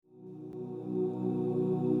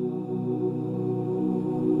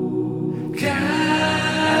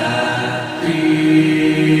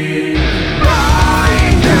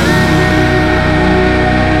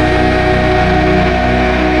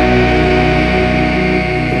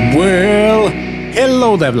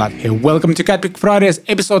Hello there, Vlad here. Welcome to CatPick Fridays,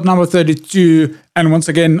 episode number 32. And once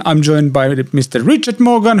again, I'm joined by Mr. Richard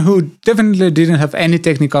Morgan, who definitely didn't have any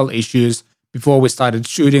technical issues before we started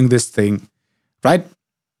shooting this thing, right?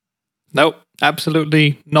 No,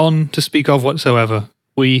 absolutely none to speak of whatsoever.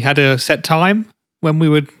 We had a set time when we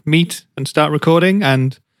would meet and start recording,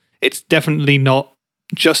 and it's definitely not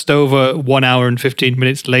just over 1 hour and 15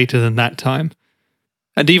 minutes later than that time.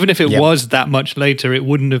 And even if it was that much later, it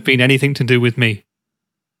wouldn't have been anything to do with me.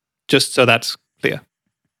 Just so that's clear.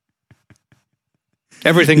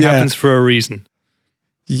 Everything happens for a reason.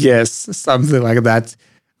 Yes, something like that.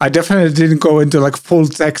 I definitely didn't go into like full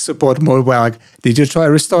tech support mode where like, did you try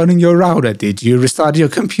restoring your router? Did you restart your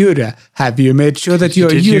computer? Have you made sure that your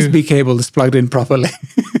USB cable is plugged in properly?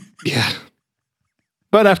 Yeah.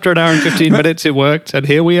 But after an hour and 15 minutes, it worked, and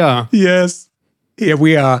here we are. Yes, here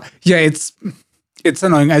we are. Yeah, it's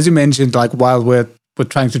annoying, as you mentioned, like while we're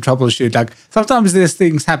trying to troubleshoot, like sometimes these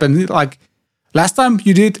things happen. Like last time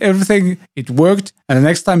you did everything, it worked, and the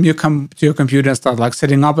next time you come to your computer and start like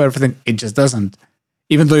setting up everything, it just doesn't.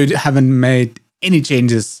 Even though you haven't made any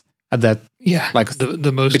changes at that. Yeah, like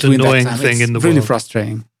the most annoying thing in the world. It's really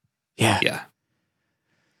frustrating. Yeah.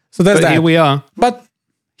 So there's that. Here we are. But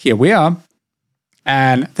here we are.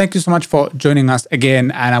 And thank you so much for joining us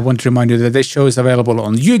again. And I want to remind you that this show is available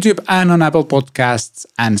on YouTube and on Apple Podcasts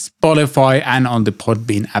and Spotify and on the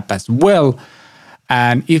Podbean app as well.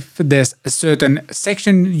 And if there's a certain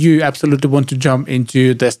section you absolutely want to jump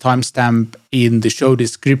into, there's timestamp in the show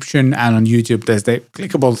description. And on YouTube, there's the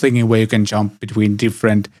clickable thingy where you can jump between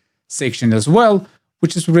different sections as well,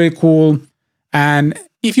 which is really cool. And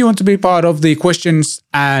if you want to be part of the questions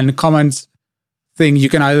and comments thing, you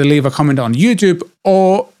can either leave a comment on YouTube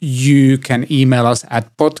or you can email us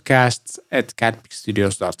at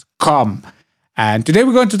podcasts@catpickstudios.com. And today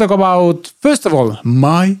we're going to talk about, first of all,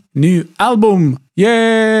 my new album.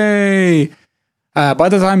 Yay! By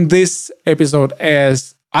the time this episode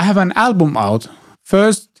airs, I have an album out.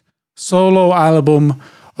 First solo album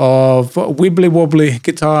of wibbly wobbly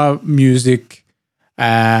guitar music.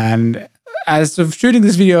 And as of shooting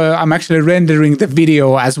this video, I'm actually rendering the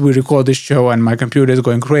video as we record this show, and my computer is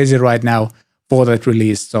going crazy right now for that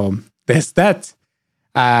release. So there's that.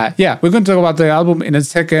 We're going to talk about the album in a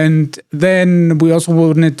second. Then we also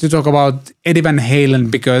will need to talk about Eddie Van Halen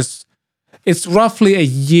because it's roughly a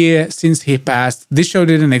year since he passed. This show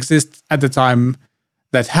didn't exist at the time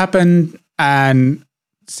that happened. And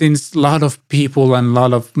since a lot of people and a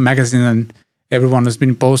lot of magazines and everyone has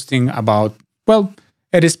been posting about, well,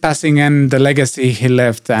 Eddie's passing and the legacy he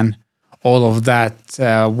left and all of that,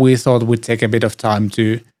 we thought we'd take a bit of time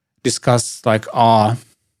to discuss like our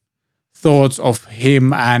thoughts of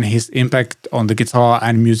him and his impact on the guitar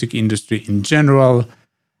and music industry in general.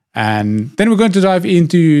 And then we're going to dive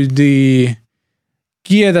into the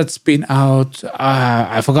gear that's been out.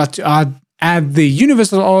 I forgot to add the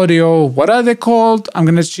Universal Audio. What are they called? I'm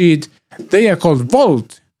going to cheat. They are called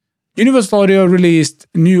Volt. Universal Audio released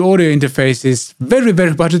new audio interfaces, very,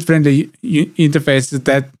 very budget-friendly interfaces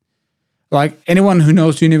that, like anyone who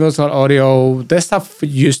knows Universal Audio, their stuff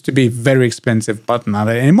used to be very expensive, but not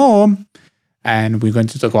anymore. And we're going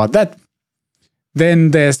to talk about that.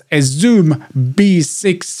 Then there's a Zoom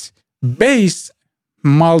B6 bass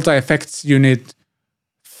multi-effects unit.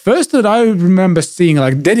 First that I remember seeing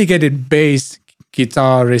like dedicated bass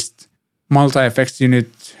guitarist multi-effects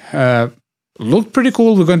unit looked pretty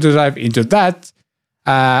cool. We're going to dive into that.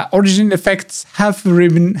 Origin Effects have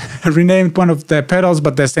renamed one of their pedals,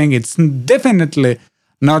 but they're saying it's definitely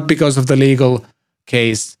not because of the legal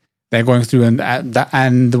case they're going through and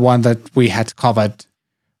the one that we had covered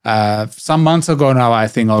some months ago now, I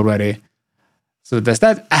think already. So there's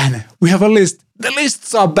that. And we have a list. The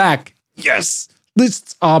lists are back. Yes,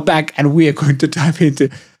 lists are back. And we are going to dive into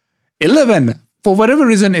 11. For whatever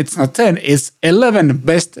reason, it's not 10. It's 11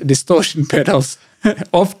 best distortion pedals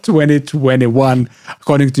of 2021,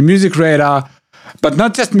 according to Music Radar. But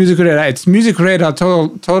not just Music Radar, it's Music Radar,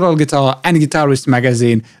 Total Guitar, and Guitarist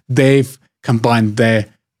Magazine. They've combined their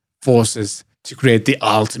forces to create the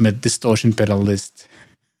ultimate distortion pedal list.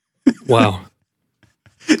 Wow.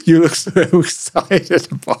 You look so excited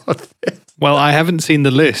about it. Well, I haven't seen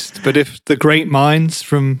the list, but if the great minds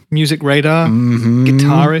from Music Radar,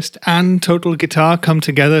 Guitarist, and Total Guitar come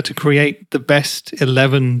together to create the best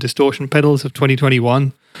 11 distortion pedals of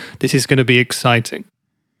 2021, this is going to be exciting.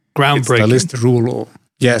 Groundbreaking. It's the list rule.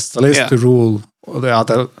 Yes, the list to rule all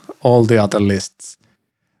the other lists.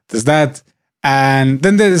 There's that. And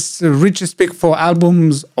then there's Rich's pick for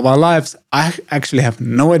albums of our lives. I actually have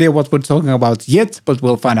no idea what we're talking about yet, but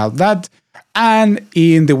we'll find out that. And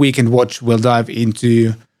in the Weekend Watch, we'll dive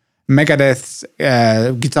into Megadeth's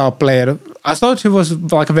guitar player. I thought he was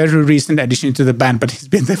like a very recent addition to the band, but he's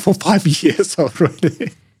been there for 5 years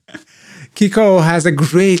already. Kiko has a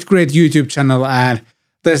great YouTube channel, and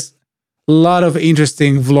there's a lot of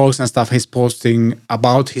interesting vlogs and stuff he's posting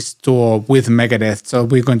about his tour with Megadeth. So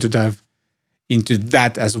we're going to dive into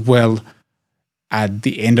that as well at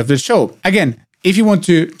the end of the show. Again, if you want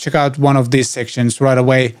to check out one of these sections right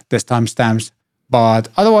away, there's timestamps. But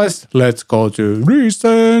otherwise, let's go to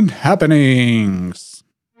recent happenings.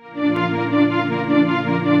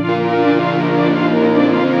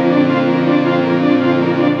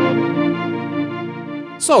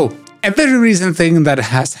 So, a very recent thing that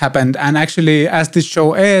has happened, and actually, as this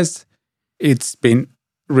show airs, it's been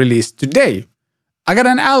released today. I got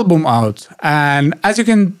an album out, and as you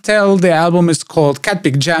can tell, the album is called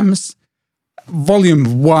CatPick Jams,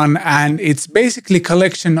 Volume 1, and it's basically a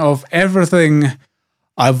collection of everything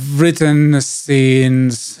I've written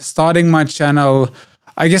since starting my channel.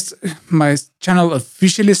 I guess my channel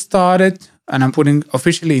officially started, and I'm putting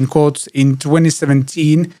officially in quotes, in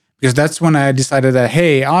 2017, because that's when I decided that,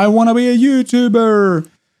 hey, I want to be a YouTuber,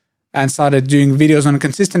 and started doing videos on a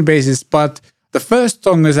consistent basis. But the first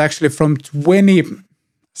song is actually from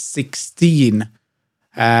 2016,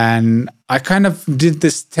 and I kind of did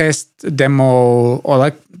this test demo, or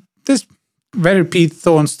like this very Pete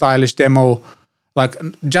Thorne stylish demo, like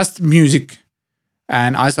just music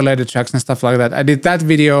and isolated tracks and stuff like that. I did that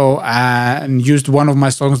video and used one of my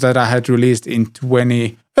songs that I had released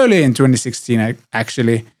early in 2016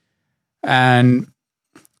 actually. And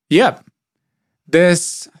yeah,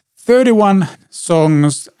 there's 31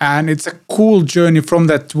 songs, and it's a cool journey from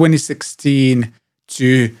that 2016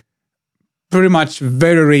 to pretty much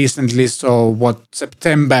very recently, so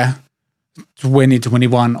September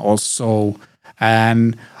 2021 or so.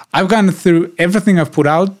 And I've gone through everything I've put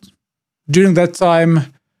out during that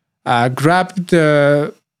time, grabbed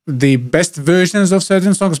the best versions of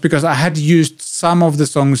certain songs, because I had used some of the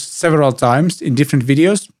songs several times in different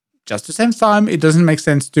videos. Just the same time, it doesn't make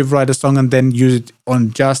sense to write a song and then use it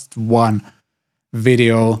on just one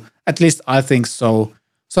video. At least I think so.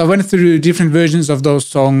 So I went through different versions of those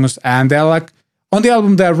songs, and they're like, on the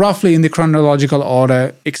album, they're roughly in the chronological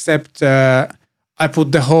order, except I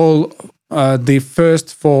put the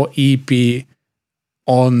first 4 EP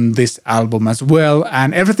on this album as well,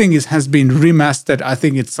 and everything has been remastered. I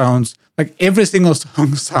think it sounds like every single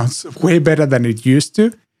song sounds way better than it used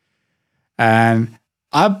to. And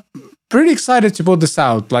I'm pretty excited to put this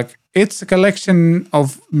out. Like, it's a collection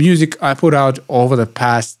of music I put out over the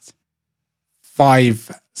past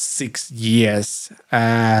 5-6 years,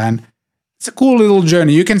 and it's a cool little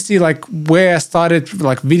journey. You can see like where I started,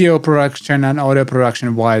 like video production and audio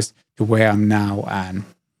production wise, to where I'm now. And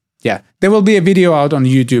yeah, there will be a video out on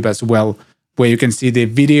YouTube as well, where you can see the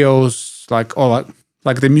videos, like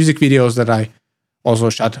the music videos that I also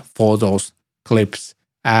shot for those clips.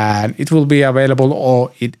 And it will be available,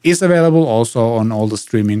 or it is available also on all the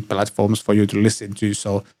streaming platforms for you to listen to.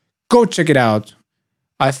 So go check it out.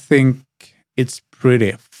 I think it's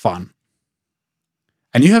pretty fun.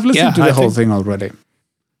 And you have listened to the whole thing already.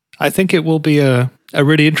 I think it will be a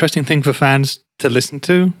really interesting thing for fans to listen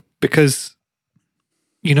to, because,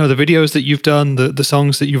 you know, the videos that you've done, the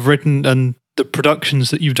songs that you've written, and the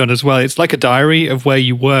productions that you've done as well, it's like a diary of where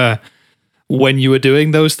you were when you were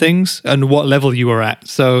doing those things and what level you were at.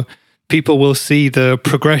 So people will see the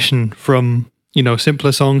progression from, you know,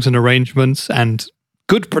 simpler songs and arrangements and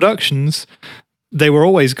good productions. They were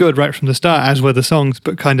always good right from the start, as were the songs,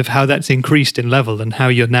 but kind of how that's increased in level, and how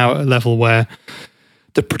you're now at a level where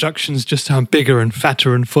the productions just sound bigger and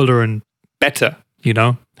fatter and fuller and better, you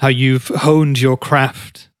know, how you've honed your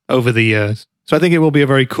craft over the years. So I think it will be a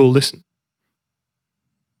very cool listen.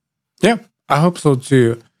 Yeah, I hope so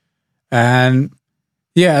too. And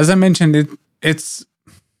yeah, as I mentioned, it's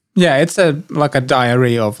like a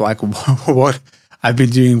diary of like what I've been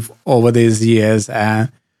doing over these years.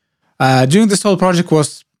 And doing this whole project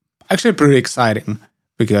was actually pretty exciting,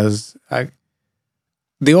 because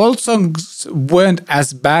the old songs weren't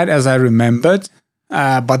as bad as I remembered,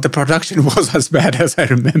 but the production was as bad as I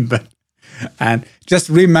remembered. And just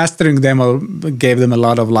remastering them gave them a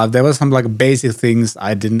lot of love. There were some like basic things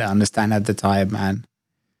I didn't understand at the time, and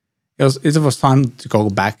it was fun to go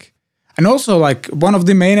back. And also, like, one of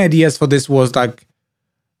the main ideas for this was like,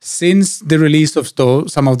 since the release of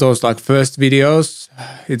some of those like first videos,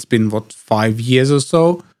 it's been 5 years or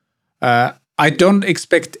so. I don't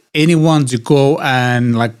expect anyone to go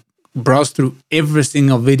and like browse through every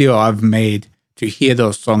single video I've made to hear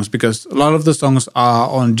those songs, because a lot of the songs are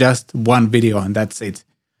on just one video and that's it.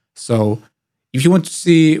 So if you want to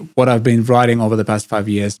see what I've been writing over the past 5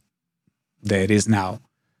 years, there it is now.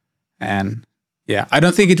 And yeah, I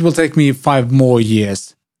don't think it will take me 5 more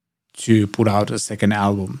years to put out a second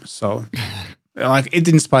album. So like it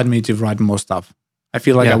inspired me to write more stuff. I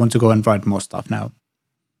feel like I want to go and write more stuff now.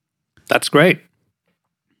 That's great.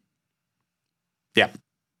 Yeah.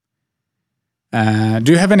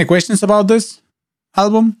 Do you have any questions about this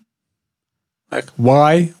album? Like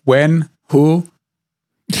why, when, who?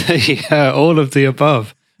 Yeah, all of the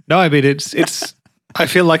above. No, I mean it's I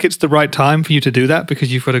feel like it's the right time for you to do that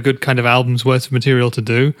because you've got a good kind of album's worth of material to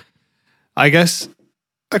do. I guess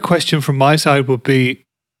a question from my side would be,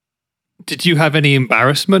 did you have any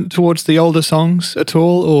embarrassment towards the older songs at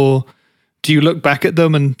all? Or do you look back at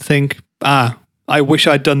them and think, I wish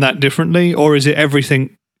I'd done that differently? Or is it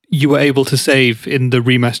everything you were able to save in the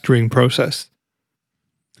remastering process?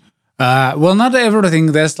 Well, not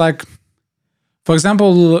everything. There's like, for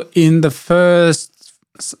example, in the first,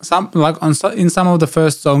 in some of the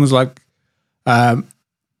first songs, like, and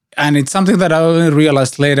it's something that I only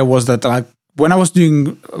realized later was that like when I was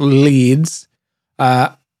doing leads,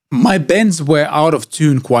 my bends were out of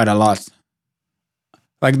tune quite a lot.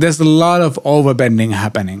 Like there's a lot of overbending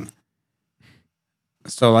happening.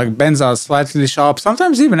 So like bends are slightly sharp,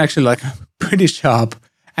 sometimes even actually like pretty sharp.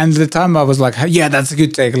 And at the time I was like, yeah, that's a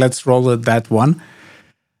good take. Let's roll with that one.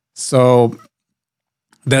 So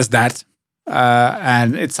there's that.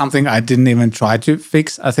 And it's something I didn't even try to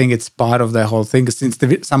fix. I think it's part of the whole thing. Since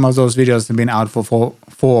some of those videos have been out for 4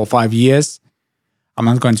 or 5 years, I'm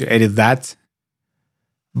not going to edit that.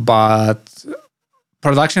 But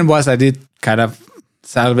production-wise, I did kind of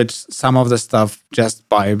salvage some of the stuff just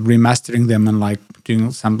by remastering them and like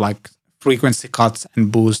doing some like frequency cuts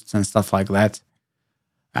and boosts and stuff like that.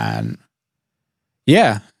 And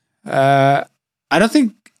yeah, I don't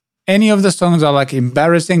think any of the songs are like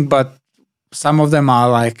embarrassing, but some of them are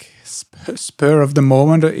like spur of the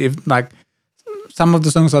moment. If like some of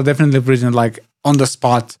the songs are definitely written like on the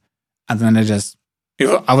spot, and then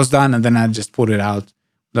I was done, and then I just put it out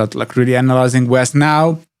without like really analyzing. Whereas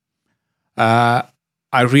now, I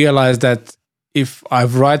realize that if I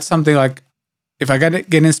write something like, if I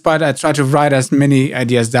get inspired, I try to write as many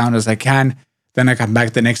ideas down as I can. Then I come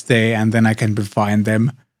back the next day and then I can refine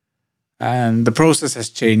them. And the process has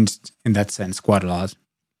changed in that sense quite a lot.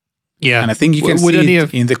 Yeah. And I think you can see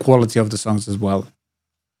it in the quality of the songs as well.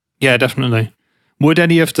 Yeah, definitely. Would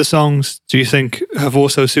any of the songs, do you think, have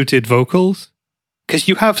also suited vocals? Because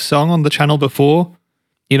you have sung on the channel before.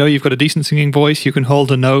 You know, you've got a decent singing voice. You can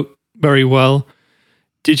hold a note very well.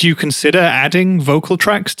 Did you consider adding vocal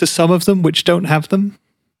tracks to some of them which don't have them?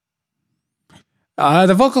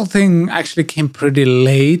 The vocal thing actually came pretty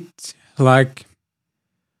late. Like,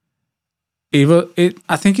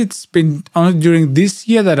 I think it's been only during this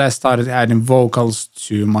year that I started adding vocals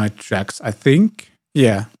to my tracks, I think.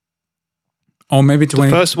 Yeah. Or maybe the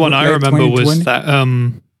first one I remember was that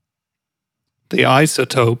the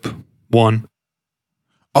Isotope one.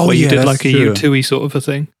 Oh, where yeah, you did like a true. U2-y sort of a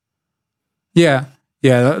thing. Yeah.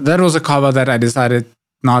 Yeah, that was a cover that I decided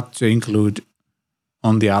not to include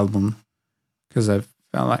on the album because I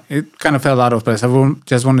felt like it kind of fell out of place. I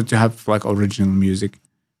just wanted to have like original music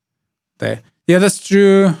there. Yeah, that's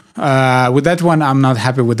true. With that one, I'm not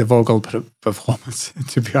happy with the vocal performance,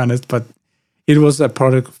 to be honest, but it was a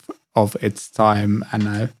product of its time,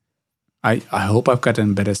 and I hope I've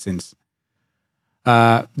gotten better since.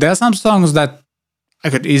 There are some songs that I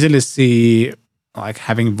could easily see like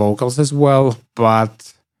having vocals as well,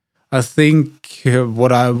 but I think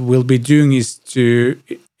what I will be doing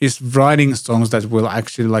is writing songs that will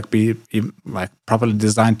actually like be like properly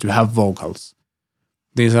designed to have vocals.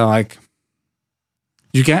 These are like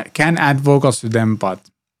you can add vocals to them, but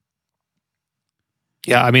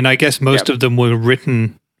yeah, I mean, I guess most of them were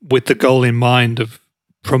written with the goal in mind of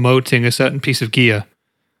promoting a certain piece of gear.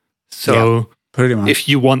 So pretty much. If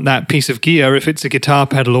you want that piece of gear, if it's a guitar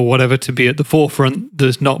pedal or whatever, to be at the forefront,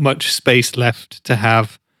 there's not much space left to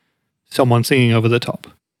have someone singing over the top.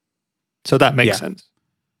 So that makes sense.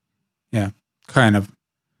 Yeah, kind of.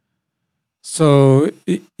 So,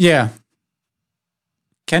 yeah.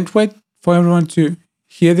 Can't wait for everyone to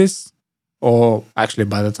hear this. Or actually,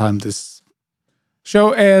 by the time this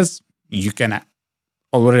show airs, you can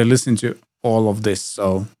already listen to all of this.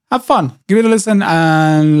 So have fun. Give it a listen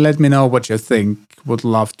and let me know what you think. Would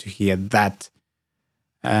love to hear that.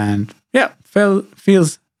 And yeah,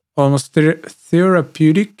 feels almost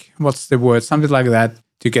therapeutic. What's the word? Something like that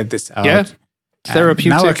to get this out. Yeah,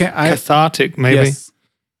 therapeutic, cathartic, maybe. Yes.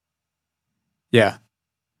 Yeah.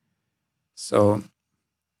 So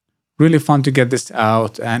really fun to get this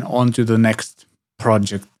out and on to the next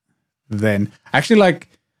project then. Actually, like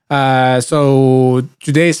So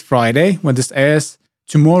today's Friday when this airs.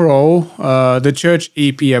 Tomorrow, the Church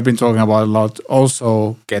EP I've been talking about a lot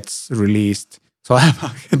also gets released. So I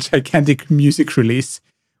have a gigantic music release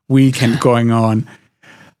weekend going on.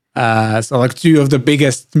 So like two of the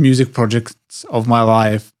biggest music projects of my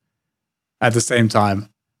life at the same time.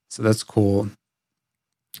 So that's cool.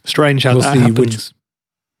 Strange how that happens.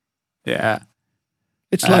 Yeah.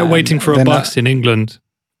 It's like waiting for a bus in England.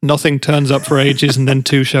 Nothing turns up for ages and then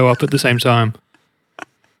two show up at the same time.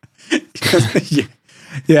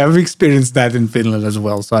 Yeah, I've experienced that in Finland as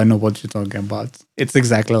well, so I know what you're talking about. It's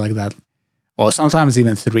exactly like that. Or sometimes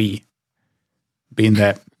even three. Been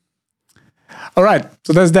there. All right,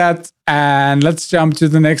 so there's that. And let's jump to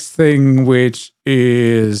the next thing, which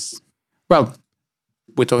is, well,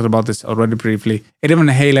 we talked about this already briefly. Eddie Van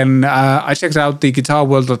Halen, I checked out the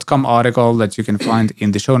guitarworld.com article that you can find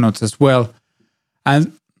in the show notes as well.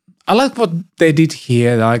 And I like what they did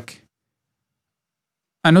here. Like,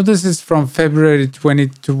 I know this is from February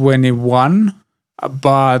 2021,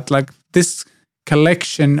 but like this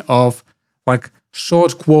collection of like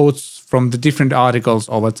short quotes from the different articles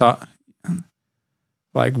over time.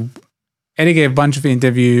 Like Eddie gave a bunch of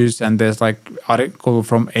interviews and there's like article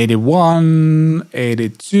from 81,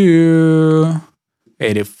 82,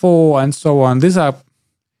 84 and so on. These are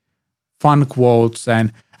fun quotes,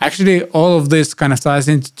 and actually all of this kind of ties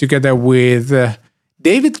in together with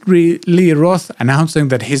David Lee Roth announcing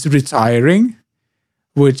that he's retiring,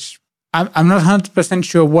 which I'm not 100%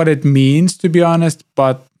 sure what it means, to be honest,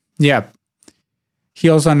 but yeah. He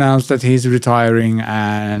also announced that he's retiring,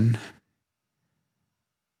 and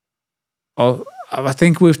I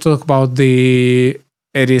think we've talked about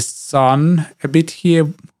Eddie's son a bit here,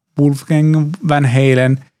 Wolfgang Van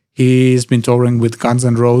Halen. He's been touring with Guns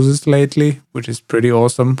N' Roses lately, which is pretty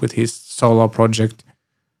awesome with his solo project.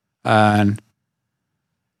 And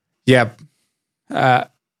yeah, I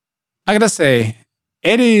gotta say,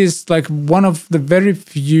 Eddie is like one of the very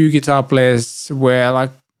few guitar players where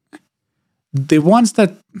like the ones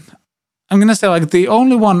that I'm gonna say like the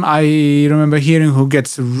only one I remember hearing who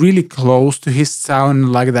gets really close to his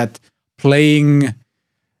sound like that, playing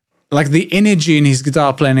like the energy in his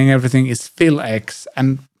guitar playing and everything, is Phil X,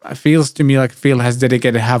 and it feels to me like Phil has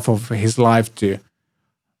dedicated half of his life to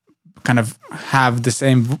kind of have the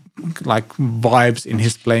same like vibes in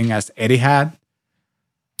his playing as Eddie had.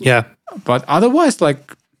 Yeah. But otherwise,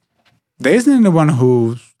 like, there isn't anyone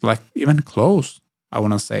who's like even close, I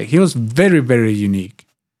want to say. He was very, very unique.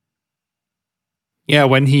 Yeah,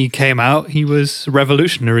 when he came out, he was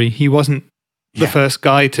revolutionary. He wasn't the first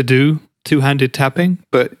guy to do two-handed tapping,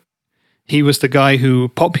 but he was the guy who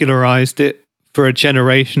popularized it for a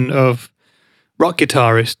generation of rock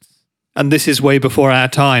guitarists. And this is way before our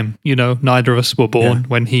time. You know, neither of us were born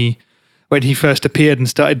when he first appeared and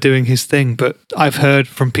started doing his thing. But I've heard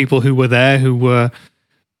from people who were there who were,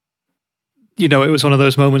 you know, it was one of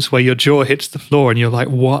those moments where your jaw hits the floor and you're like,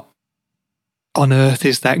 what on earth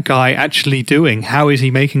is that guy actually doing? How is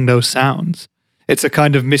he making those sounds? It's a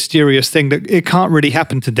kind of mysterious thing that it can't really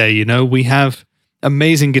happen today. You know, we have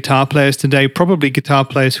amazing guitar players today, probably guitar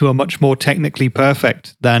players who are much more technically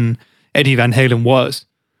perfect than Eddie Van Halen was.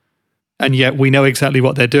 And yet we know exactly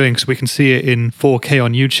what they're doing because we can see it in 4K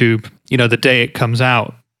on YouTube, you know, the day it comes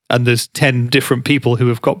out. And there's 10 different people who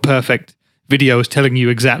have got perfect videos telling you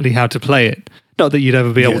exactly how to play it. Not that you'd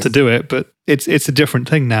ever be able to do it, but it's a different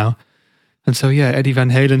thing now. And so, yeah, Eddie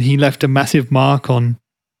Van Halen, he left a massive mark on,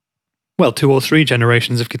 well, 2 or 3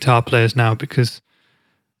 generations of guitar players now, because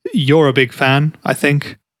you're a big fan, I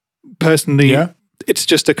think. Personally, it's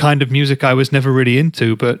just a kind of music I was never really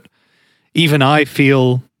into, but even I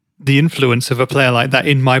feel the influence of a player like that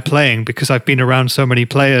in my playing because I've been around so many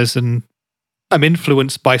players and I'm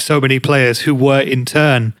influenced by so many players who were in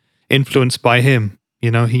turn influenced by him.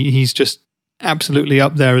 You know, he's just absolutely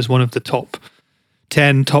up there as one of the top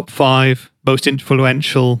 10, top 5 most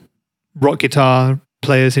influential rock guitar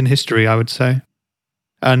players in history, I would say.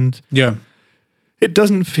 And it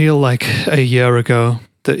doesn't feel like a year ago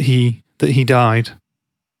that he died,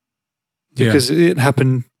 because it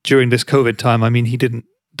happened during this COVID time. I mean, he didn't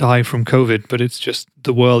die from COVID, but it's just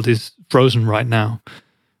the world is frozen right now.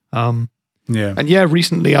 And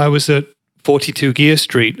recently I was at 42 Gear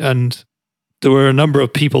Street and there were a number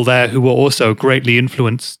of people there who were also greatly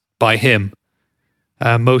influenced by him.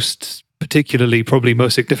 Most particularly, probably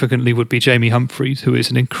most significantly, would be Jamie Humphries, who is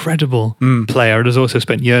an incredible player and has also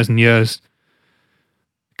spent years and years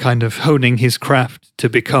kind of honing his craft to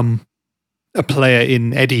become a player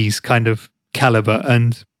in Eddie's kind of caliber.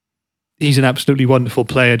 And he's an absolutely wonderful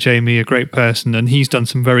player, Jamie, a great person, and he's done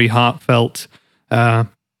some very heartfelt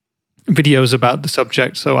videos about the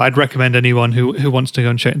subject, so I'd recommend anyone who wants to go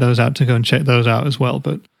and check those out to go and check those out as well.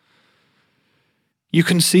 But you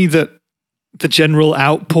can see that the general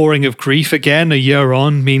outpouring of grief again a year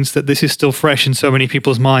on means that this is still fresh in so many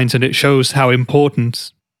people's minds, and it shows how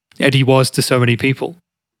important Eddie was to so many people.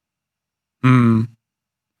 Even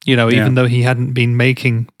though he hadn't been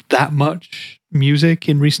making that much music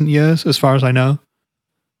in recent years, as far as I know.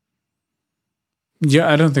 Yeah,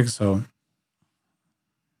 I don't think so.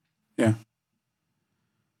 Yeah.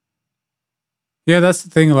 Yeah, that's the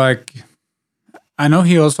thing. Like, I know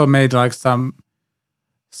he also made like some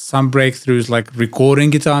breakthroughs, like recording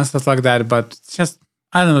guitar and stuff like that, but just,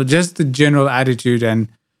 I don't know, just the general attitude. And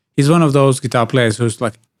he's one of those guitar players who's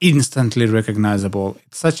like instantly recognizable.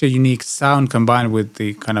 It's such a unique sound combined with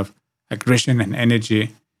the kind of aggression and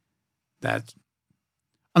energy that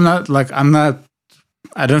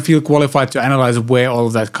I don't feel qualified to analyze where all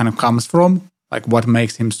of that kind of comes from, like what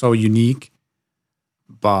makes him so unique.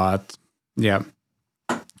 But yeah,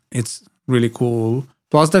 it's really cool.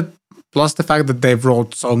 Plus the fact that they've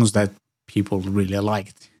wrote songs that people really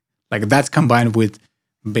liked. Like that's combined with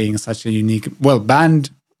being such a unique, band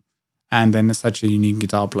and then such a unique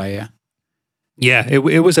guitar player. Yeah,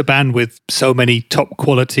 it was a band with so many top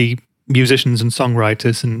quality musicians and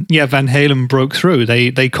songwriters. And yeah, Van Halen broke through.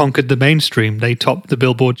 They conquered the mainstream. They topped the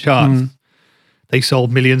Billboard charts. They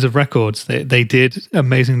sold millions of records. They did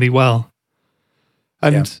amazingly well.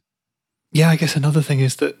 And yeah, I guess another thing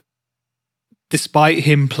is that despite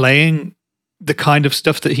him playing the kind of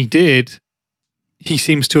stuff that he did, he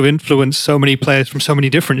seems to have influenced so many players from so many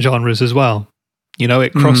different genres as well.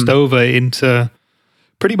 It crossed over into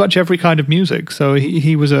pretty much every kind of music. So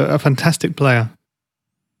he was a fantastic player.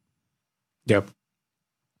 Yep.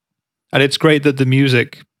 And it's great that the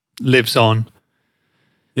music lives on.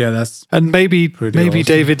 Yeah, and maybe awesome.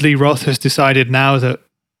 David Lee Roth has decided now that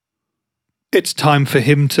it's time for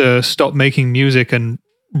him to stop making music and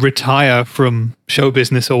retire from show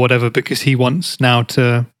business or whatever, because he wants now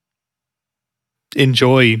to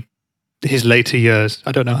enjoy his later years.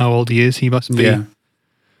 I don't know how old he is. He must be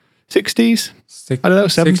 60s? I don't know,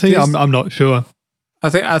 70? 60s? I'm not sure. I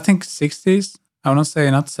think 60s. I want to say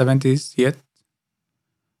not 70s yet.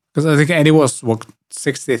 Because I think Eddie was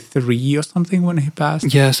 63 or something when he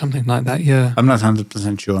passed. Yeah, something like that, yeah. I'm not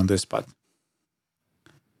 100% sure on this, but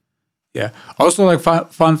yeah. Also, like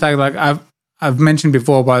fun fact, like I've mentioned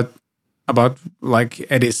before about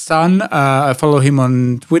like Eddie's son. I follow him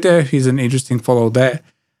on Twitter. He's an interesting follow there.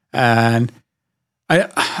 And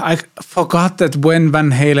I forgot that when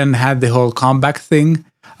Van Halen had the whole comeback thing,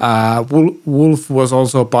 Wolf was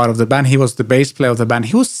also a part of the band. He was the bass player of the band.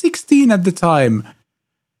 He was 16 at the time.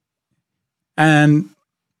 And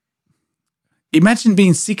imagine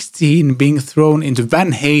being 16, being thrown into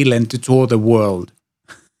Van Halen to tour the world.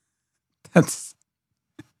 That's...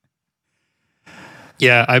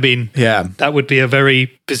 Yeah, I mean, that would be a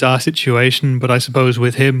very bizarre situation, but I suppose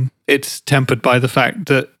with him, it's tempered by the fact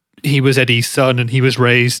that he was Eddie's son and he was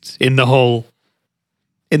raised in the whole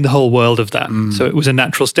world of that. So it was a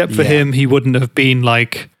natural step for him. He wouldn't have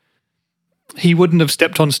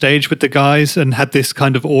stepped on stage with the guys and had this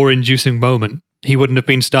kind of awe-inducing moment. He wouldn't have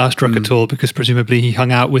been starstruck at all, because presumably he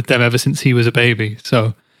hung out with them ever since he was a baby.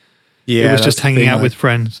 So it was just hanging out with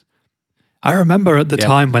friends. I remember at the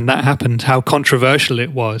time when that happened, how controversial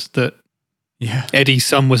it was that Eddie's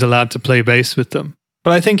son was allowed to play bass with them.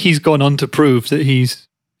 But I think he's gone on to prove that he's,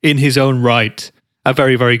 in his own right, a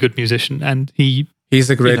very, very good musician. And he's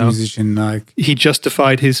a great musician. Like, he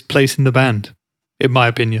justified his place in the band, in my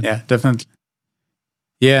opinion. Yeah, definitely.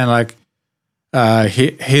 Yeah, and like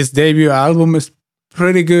his debut album is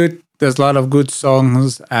pretty good. There's a lot of good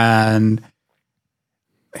songs, and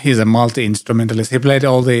he's a multi-instrumentalist. He played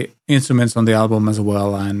all the instruments on the album as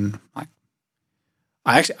well, and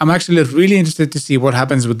I'm actually really interested to see what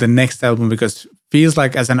happens with the next album, because it feels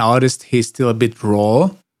like as an artist he's still a bit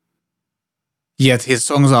raw. Yet his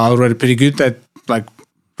songs are already pretty good. That like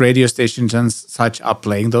radio stations and such are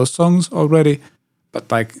playing those songs already, but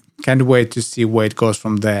like can't wait to see where it goes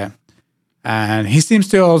from there. And he seems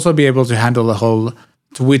to also be able to handle the whole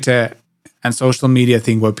Twitter and social media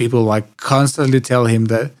thing, where people like constantly tell him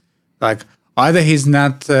that like either he's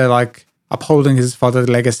not like upholding his father's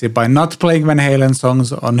legacy by not playing Van Halen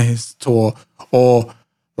songs on his tour, or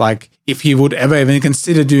like if he would ever even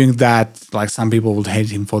consider doing that, like some people would hate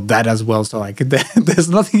him for that as well. So like there's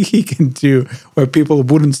nothing he can do where people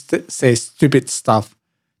wouldn't say stupid stuff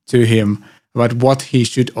to him about what he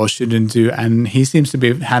should or shouldn't do, and he seems to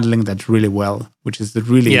be handling that really well, which is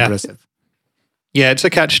really impressive. Yeah, it's a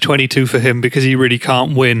catch-22 for him, because he really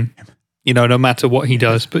can't win, no matter what he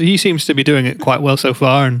does. But he seems to be doing it quite well so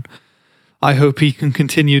far, and I hope he can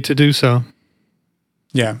continue to do so.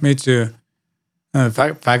 Yeah, me too. The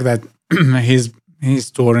fact that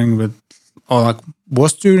he's touring with, or like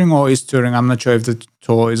was touring or is touring. I'm not sure if the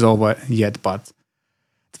tour is over yet, but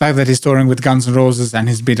the fact that he's touring with Guns N' Roses and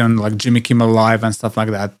he's been on like Jimmy Kimmel Live and stuff like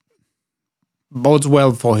that bodes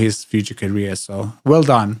well for his future career. So well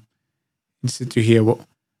done. Interested to hear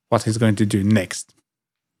what he's going to do next.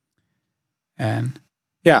 And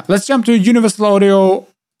yeah, let's jump to Universal Audio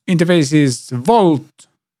Interfaces Volt,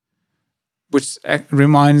 which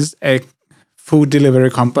reminds a food delivery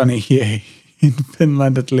company here in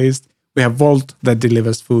Finland at least. We have Volt that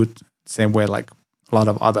delivers food the same way like a lot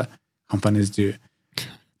of other companies do,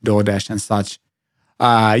 DoorDash and such.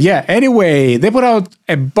 Anyway, they put out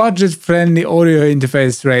a budget-friendly audio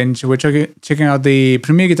interface range. We're checking out the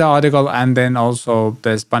Premier Guitar article, and then also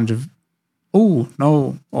there's a bunch of... Oh,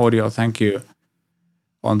 no audio, thank you,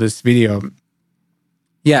 on this video.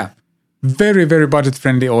 Yeah, very, very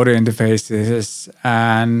budget-friendly audio interfaces,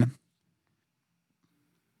 and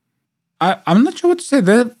I'm not sure what to say.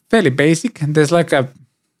 They're fairly basic. There's like a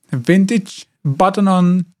vintage button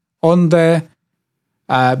on there.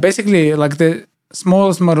 Basically, like the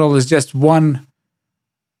smallest model is just one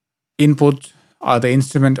input, the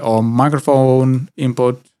instrument or microphone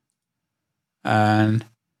input, and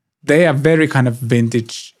they are very kind of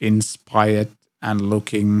vintage inspired and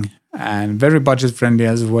looking, and very budget friendly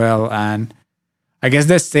as well. And I guess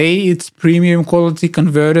they say it's premium quality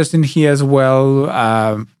converters in here as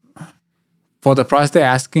well. For the price they're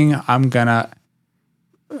asking, I'm gonna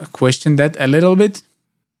question that a little bit,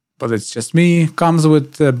 but it's just me. Comes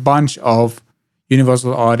with a bunch of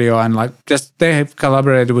Universal Audio, and like just they have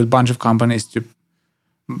collaborated with a bunch of companies to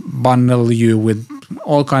bundle you with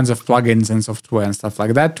all kinds of plugins and software and stuff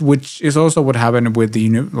like that, which is also what happened with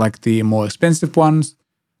the more expensive ones,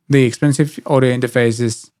 the expensive audio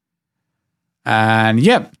interfaces. And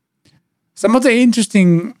yeah, some of the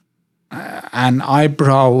interesting and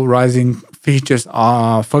eyebrow-raising features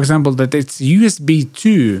are, for example, that it's USB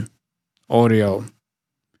 2 audio,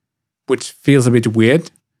 which feels a bit weird.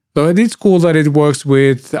 So it is cool that it works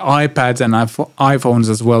with iPads and iPhones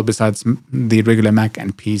as well, besides the regular Mac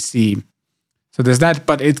and PC. So there's that,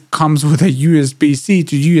 but it comes with a USB-C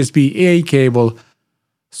to USB-A cable.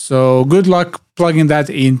 So good luck plugging that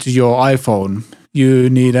into your iPhone. You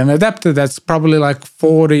need an adapter that's probably like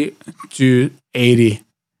 $40 to $80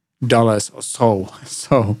 or so.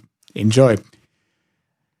 So enjoy.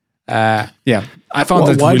 I found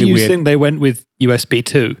that really weird. Why do you think they went with USB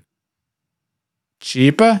 2?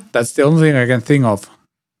 Cheaper? That's the only thing I can think of.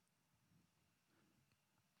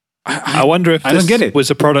 I wonder if this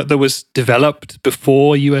was a product that was developed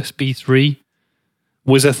before USB 3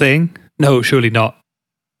 was a thing. No, surely not.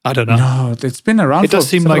 I don't know. No, it's been around for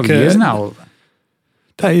several years now.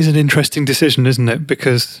 That is an interesting decision, isn't it?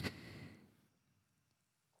 Because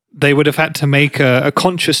they would have had to make a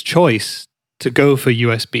conscious choice to go for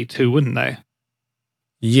USB 2, wouldn't they?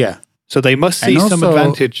 Yeah. So they must see some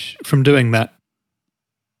advantage from doing that.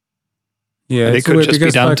 Yeah, and it could just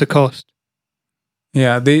be down to cost.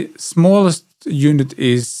 Yeah, the smallest unit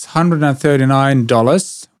is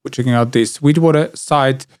 $139. We're checking out the Sweetwater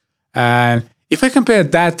site. And if I compare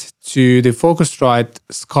that to the Focusrite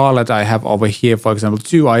Scarlett I have over here, for example,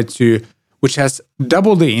 2i2, which has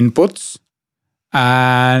double the inputs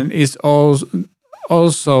and is also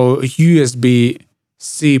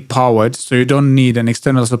USB-C powered, so you don't need an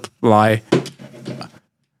external supply.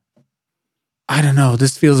 I don't know,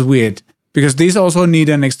 this feels weird, because these also need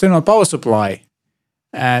an external power supply.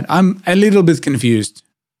 And I'm a little bit confused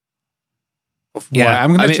of why.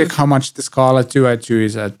 I'm going to check how much the Scarlett 2i2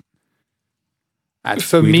 is at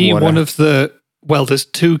for me, one of there's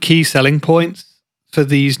two key selling points for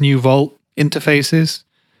these new Volt interfaces.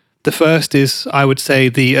 The first is, I would say,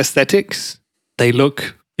 the aesthetics. They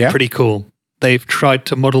look pretty cool. They've tried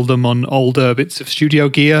to model them on older bits of studio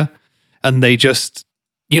gear, and they just,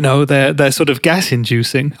 they're sort of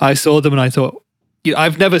gas-inducing. I saw them and I thought,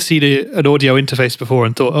 I've never seen an audio interface before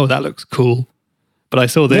and thought, oh, that looks cool. But I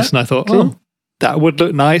saw this and I thought, oh, that would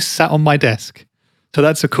look nice sat on my desk. So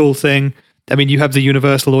that's a cool thing. I mean, you have the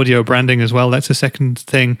Universal Audio branding as well. That's a second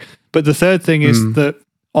thing. But the third thing is that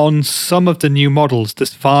on some of the new models,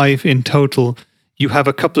 there's 5 in total, you have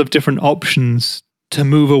a couple of different options to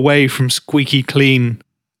move away from squeaky clean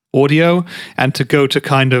audio and to go to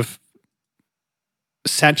kind of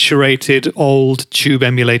saturated, old tube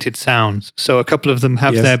emulated sounds. So a couple of them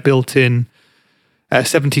have their built-in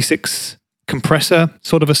 76 compressor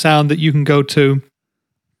sort of a sound that you can go to.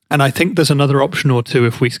 And I think there's another option or two.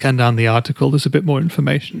 If we scan down the article, there's a bit more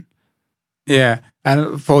information. Yeah.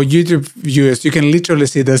 And for YouTube viewers, you can literally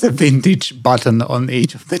see there's a vintage button on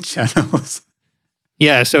each of the channels.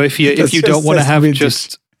 Yeah, so if you don't want to have vintage.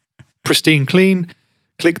 just pristine clean,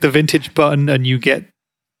 click the vintage button and you get,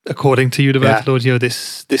 according to Universal Audio,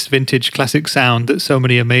 this vintage classic sound that so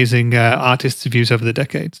many amazing artists have used over the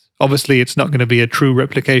decades. Obviously, it's not going to be a true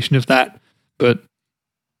replication of that, but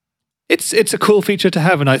it's a cool feature to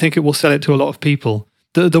have, and I think it will sell it to a lot of people.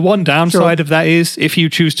 The one downside of that is if you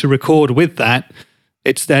choose to record with that,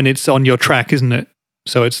 it's on your track, isn't it?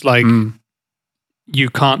 So it's like you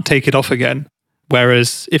can't take it off again.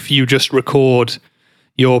 Whereas if you just record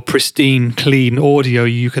your pristine, clean audio,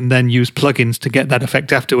 you can then use plugins to get that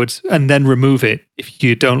effect afterwards and then remove it if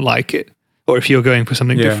you don't like it or if you're going for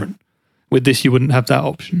something different. With this, you wouldn't have that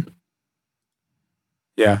option.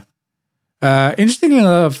 Yeah. Interestingly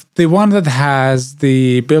enough, the one that has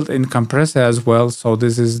the built-in compressor as well, so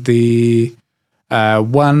this is the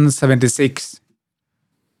 176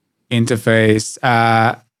 interface.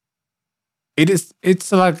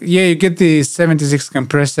 It's like, you get the 76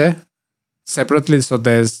 compressor separately, so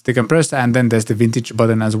there's the compressor and then there's the vintage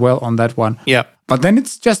button as well on that one. Yeah. But then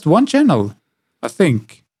it's just one channel, I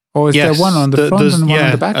think. Or is there one on the front and one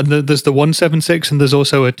on the back? And there's the 176 and there's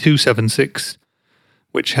also a 276,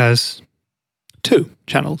 which has 2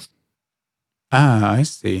 channels. Ah, I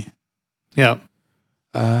see. Yeah.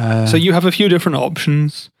 So you have a few different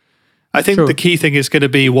options. I think the key thing is going to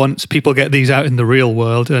be once people get these out in the real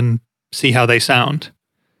world and see how they sound.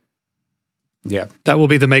 Yeah. That will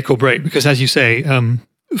be the make or break because, as you say,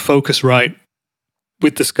 Focusrite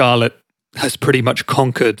with the Scarlett has pretty much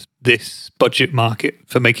conquered this budget market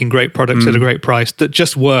for making great products at a great price that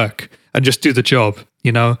just work and just do the job.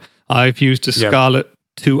 You know, I've used a Scarlett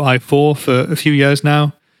 2i4 for a few years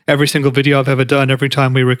now. Every single video I've ever done, every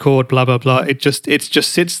time we record, blah, blah, blah, it just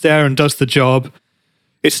sits there and does the job.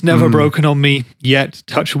 It's never broken on me yet,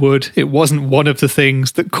 touch wood. It wasn't one of the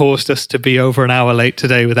things that caused us to be over an hour late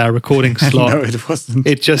today with our recording slot. No, it wasn't.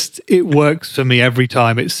 It works for me every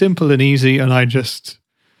time. It's simple and easy, and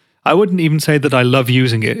I wouldn't even say that I love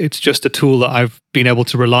using it. It's just a tool that I've been able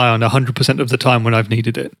to rely on 100% of the time when I've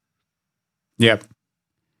needed it. Yep.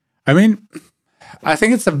 I mean, I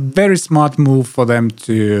think it's a very smart move for them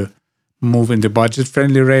to move in the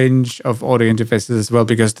budget-friendly range of audio interfaces as well,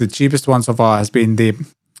 because the cheapest one so far has been the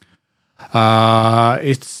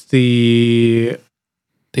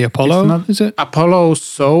Apollo, is it? Apollo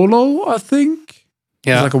Solo, I think.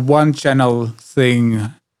 Yeah. It's like a one-channel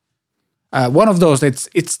thing. One of those,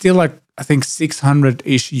 it's still like, I think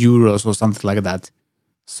 600-ish euros or something like that.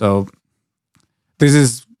 So this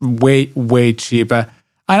is way, way cheaper.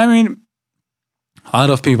 And I mean, a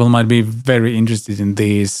lot of people might be very interested in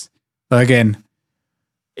these. But again,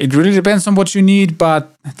 it really depends on what you need,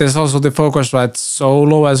 but there's also the Focusrite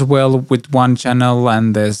Solo as well with one channel,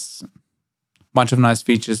 and there's a bunch of nice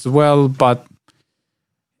features as well. But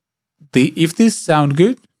if these sound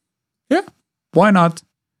good, yeah, why not?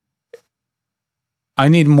 I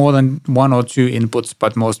need more than 1 or 2 inputs,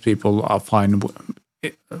 but most people are fine with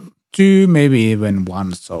 2, maybe even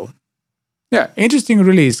 1. So yeah, interesting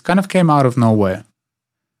release, kind of came out of nowhere.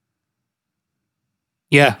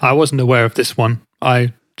 Yeah, I wasn't aware of this one.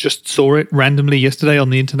 I just saw it randomly yesterday on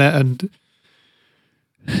the internet, and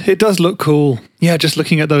it does look cool. Yeah, just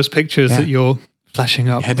looking at those pictures that you're flashing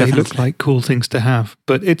up, they look like cool things to have.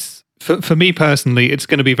 But it's for me personally, it's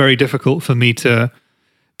going to be very difficult for me to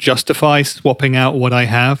justify swapping out what I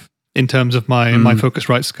have in terms of my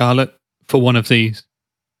Focusrite Scarlett for one of these.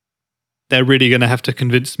 They're really going to have to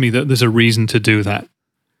convince me that there's a reason to do that.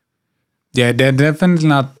 Yeah, they're definitely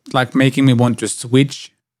not like making me want to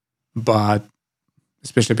switch, but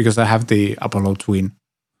especially because I have the Apollo Twin.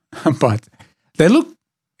 But they look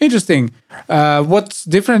interesting. What's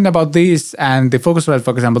different about these and the Focusrite,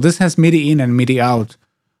 for example, this has MIDI in and MIDI out.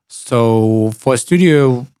 So for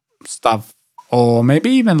studio stuff, or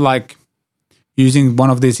maybe even like using one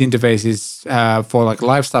of these interfaces for like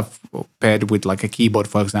live stuff paired with like a keyboard,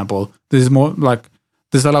 for example, this is more like,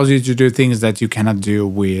 this allows you to do things that you cannot do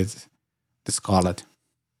with the Scarlett.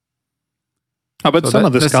 Oh, but some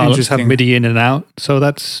of the Scarletts have MIDI in and out, so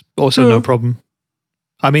that's also no problem.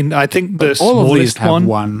 I mean, I think the smallest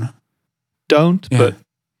one don't, but...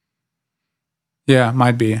 Yeah,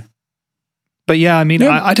 might be. But yeah, I mean,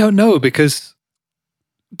 I don't know, because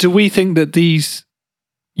do we think that these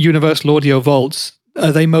Universal Audio Vaults,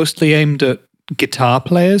 are they mostly aimed at guitar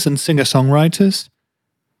players and singer-songwriters?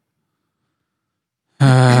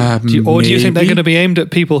 Do you think they're going to be aimed at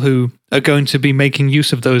people who are going to be making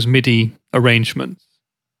use of those MIDI arrangements?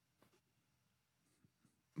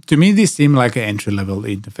 To me, these seem like entry-level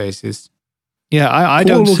interfaces. Yeah, I Cool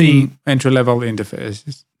don't see... looking entry-level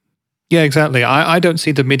interfaces. Yeah, exactly. I don't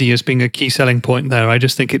see the MIDI as being a key selling point there. I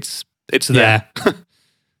just think it's there.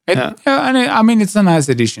 Yeah, and I mean, it's a nice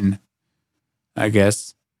addition, I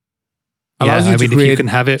guess. Allows you to if create you can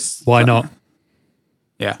have it, why not?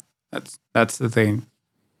 Yeah, that's the thing.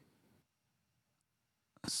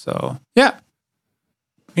 So, yeah.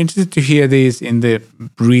 Interested to hear these in the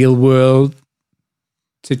real world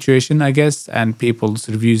situation, I guess, and people's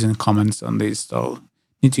reviews and comments on these. So,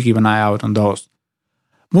 need to keep an eye out on those.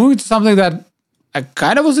 Moving to something that I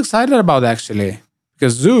kind of was excited about, actually,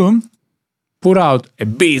 because Zoom put out a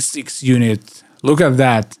B6 unit. Look at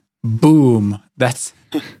that. Boom. That's...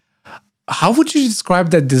 How would you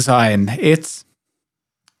describe that design? It's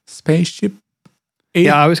spaceship.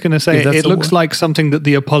 Yeah, I was going to say, it looks like something that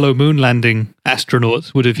the Apollo moon landing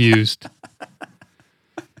astronauts would have used.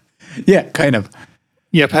 Yeah, kind of.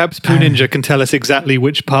 Yeah, perhaps Poo Ninja can tell us exactly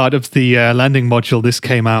which part of the landing module this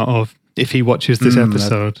came out of if he watches this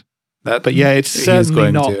episode. But yeah, it's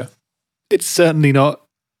certainly not. It's certainly not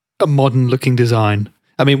a modern-looking design.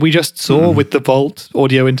 I mean, we just saw with the Volt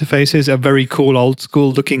audio interfaces a very cool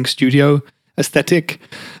old-school looking studio aesthetic,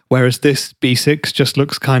 whereas this B6 just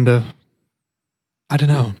looks kind of, I don't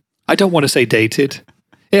know. I don't want to say dated.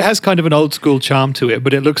 It has kind of an old-school charm to it,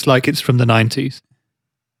 but it looks like it's from the 90s.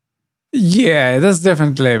 Yeah, that's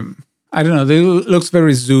definitely, I don't know, it looks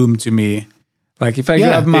very Zoom to me. Like if I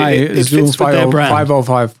grab my Zoom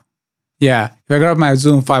 505, yeah, if I grab my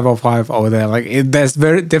Zoom 505 over there, like there's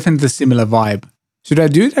very definitely similar vibe. Should I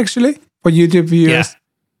do it actually for YouTube viewers?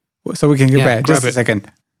 Yeah. So we can compare. Just a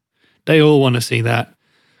second. They all want to see that.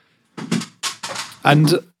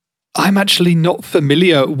 And I'm actually not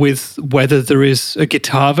familiar with whether there is a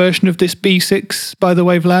guitar version of this B6, by the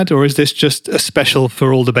way, Vlad, or is this just a special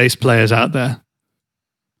for all the bass players out there?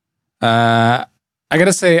 I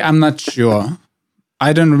gotta say, I'm not sure.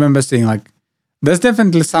 I don't remember seeing there's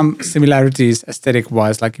definitely some similarities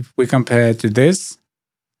aesthetic-wise. Like if we compare to this,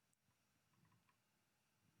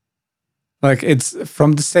 like it's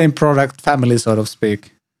from the same product family, so to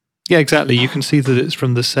speak. Yeah, exactly. You can see that it's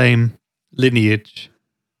from the same lineage.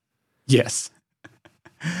 Yes.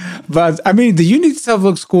 But I mean, the unit itself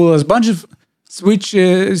looks cool. There's a bunch of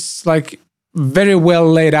switches, like very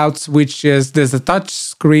well laid out switches. There's a touch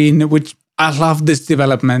screen, which I love this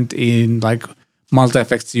development in like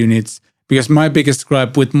multi-effects units, because my biggest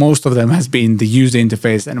gripe with most of them has been the user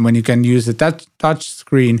interface. And when you can use the touch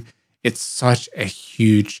screen, it's such a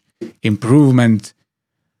huge improvement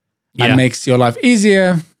and makes your life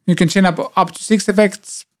easier. You can chain up to 6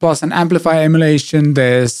 effects plus an amplifier emulation.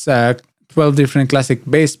 There's 12 different classic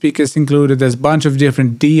bass speakers included. There's a bunch of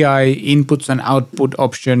different DI inputs and output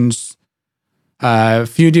options. A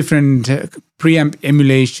few different preamp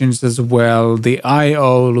emulations as well. The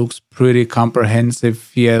I/O looks pretty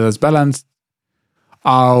comprehensive here. There's balanced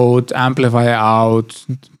out, amplifier out,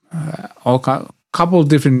 couple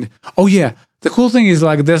different. Oh yeah, the cool thing is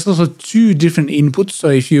like there's also 2 different inputs. So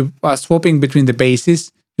if you are swapping between the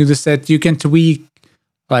basses to the set, you can tweak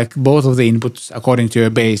like both of the inputs according to your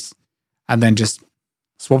bass, and then just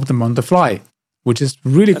swap them on the fly, which is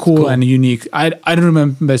really cool and unique. I don't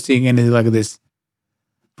remember seeing anything like this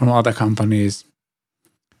from other companies.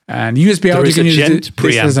 And USB out, you can use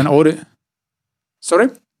this as an audio. Sorry?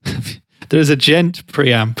 There's a Gent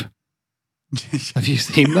preamp. Have you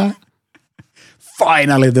seen that?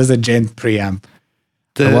 Finally, there's a Gent preamp.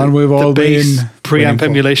 The one we've all been preamp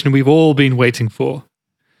emulation we've all been waiting for.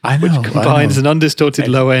 I know. Which combines an undistorted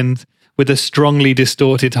low end with a strongly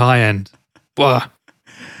distorted high end. Wow.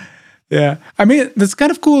 Yeah. I mean, that's kind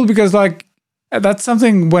of cool because like that's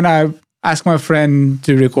something when I ask my friend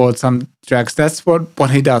to record some tracks, that's what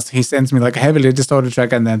he does. He sends me like a heavily distorted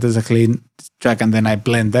track and then there's a clean track and then I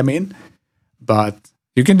blend them in. But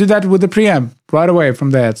you can do that with the preamp right away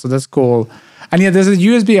from there. So that's cool. And yeah, there's a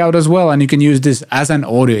USB out as well, and you can use this as an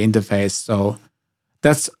audio interface. So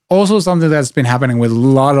that's also something that's been happening with a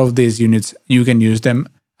lot of these units. You can use them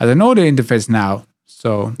as an audio interface now.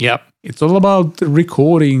 So it's all about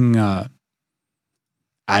recording.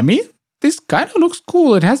 I mean, this kind of looks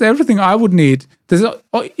cool. It has everything I would need. There's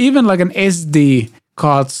even like an SD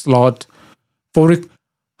card slot for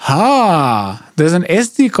there's an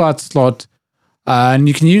SD card slot, and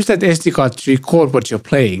you can use that SD card to record what you're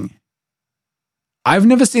playing. I've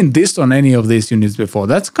never seen this on any of these units before.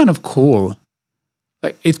 That's kind of cool.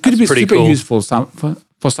 Like it could be super useful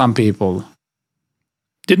for some people.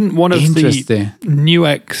 Didn't one of the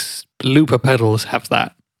Newx looper pedals have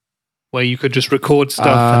that? Where you could just record stuff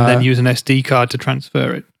and then use an SD card to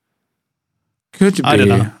transfer it? Could be. I don't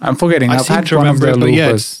know. I'm forgetting. I've had to remember it, but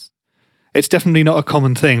yeah, it's definitely not a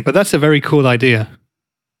common thing, but that's a very cool idea.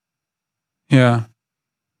 Yeah.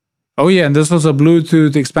 Oh yeah, and there's also a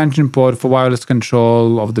Bluetooth expansion port for wireless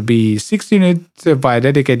control of the B6 unit via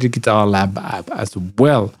dedicated Guitar Lab app as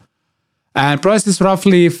well. And price is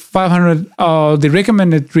roughly 500. The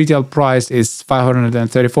recommended retail price is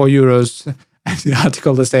 534 euros. And the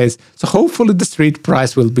article says, so hopefully the street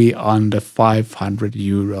price will be under 500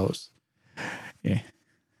 euros.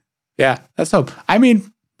 Yeah, let's hope. I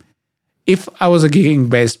mean, if I was a gigging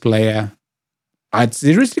bass player, I'd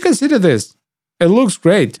seriously consider this. It looks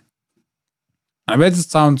great. I bet it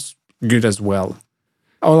sounds good as well.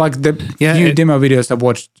 Or like the few demo videos I've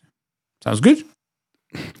watched. Sounds good.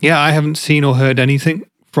 Yeah, I haven't seen or heard anything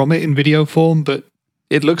from it in video form, but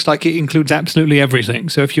it looks like it includes absolutely everything.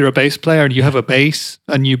 So if you're a bass player and you have a bass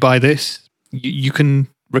and you buy this, you can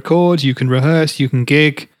record, you can rehearse, you can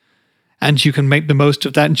gig, and you can make the most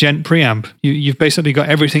of that Gent preamp. You've basically got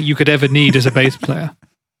everything you could ever need as a bass player.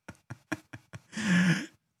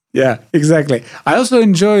 Yeah, exactly. I also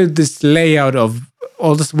enjoyed this layout of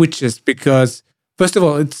all the switches because, first of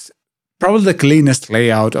all, it's probably the cleanest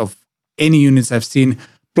layout of any units I've seen.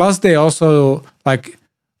 Plus, they also, like,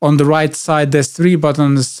 on the right side, there's 3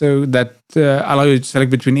 buttons so that allow you to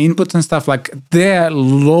select between inputs and stuff. Like, they're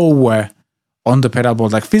lower on the pedal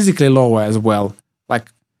board, like physically lower as well.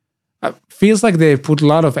 Like, feels like they put a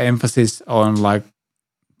lot of emphasis on, like,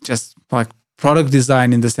 just, like, product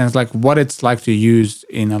design in the sense like what it's like to use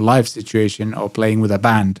in a live situation or playing with a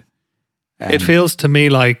band. It feels to me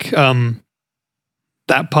like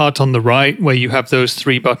that part on the right where you have those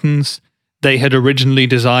 3 buttons, they had originally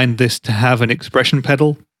designed this to have an expression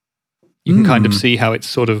pedal. You can kind of see how it's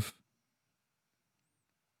sort of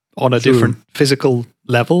on a different physical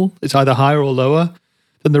level. It's either higher or lower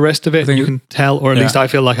than the rest of it. You can tell, or at least I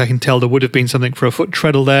feel like I can tell there would have been something for a foot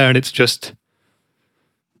treadle there, and it's just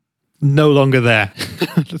no longer there.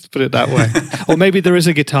 Let's put it that way. Or maybe there is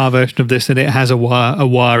a guitar version of this and it has a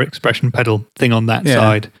wire expression pedal thing on that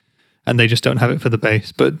side, and they just don't have it for the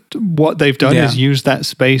bass. But what they've done is use that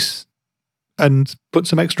space and put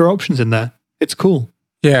some extra options in there. It's cool.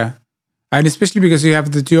 Yeah. And especially because you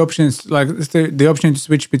have the 2 options, like the option to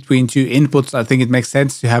switch between 2 inputs, I think it makes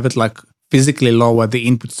sense to have it like physically lower the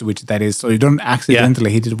input switch, that is, so you don't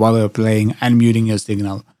accidentally hit it while you're playing and muting your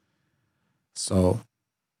signal. So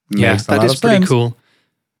yeah, that is pretty cool.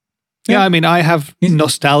 Yeah, I mean, I have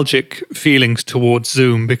nostalgic feelings towards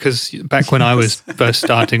Zoom because back when I was first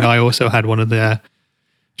starting, I also had one of their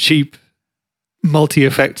cheap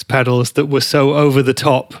multi-effects pedals that were so over the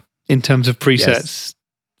top in terms of presets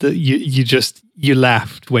that you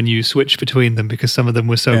laughed when you switched between them because some of them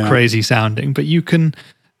were so crazy sounding. But you can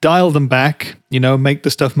dial them back, make the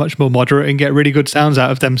stuff much more moderate and get really good sounds out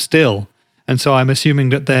of them still. And so I'm assuming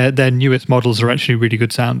that their newest models are actually really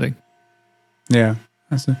good sounding. Yeah.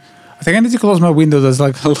 I think I need to close my window. There's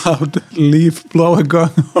like a loud leaf blower going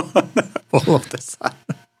on all of this.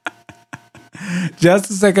 Just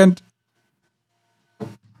a second.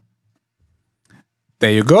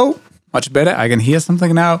 There you go. Much better. I can hear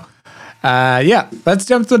something now. Let's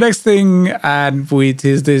jump to the next thing, and which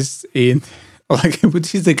is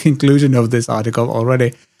which is the conclusion of this article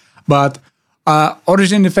already. But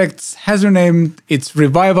Origin Effects has renamed its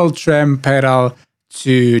Revival Trem pedal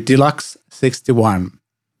to Deluxe 61.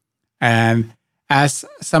 And as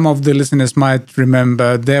some of the listeners might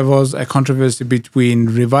remember, there was a controversy between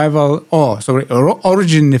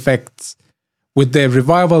Origin Effects with their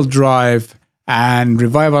Revival Drive and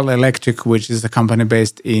Revival Electric, which is a company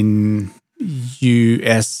based in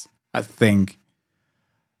US, I think.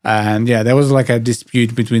 And there was like a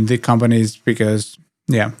dispute between the companies because,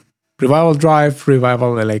 Revival Drive,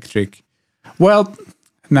 Revival Electric. Well,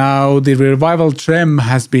 now the Revival Trem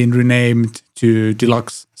has been renamed to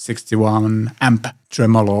Deluxe 61 Amp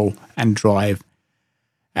Tremolo and Drive.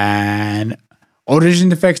 And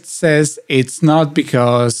Origin Effects says it's not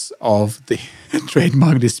because of the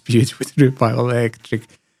trademark dispute with Revival Electric.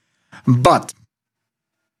 But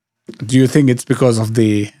do you think it's because of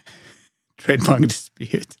the trademark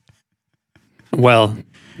dispute? Well,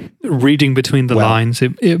 reading between the lines,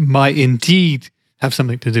 it might indeed have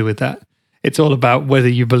something to do with that. It's all about whether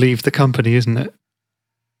you believe the company, isn't it?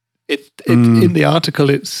 In the article,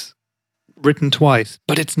 it's written twice,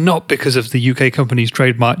 but it's not because of the UK company's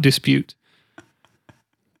trademark dispute.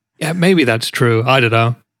 Yeah, maybe that's true. I don't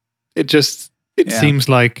know. It seems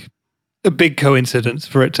like a big coincidence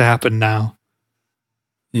for it to happen now.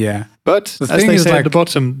 Yeah. But as they say at the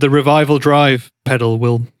bottom, the Revival Drive pedal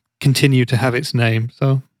will continue to have its name,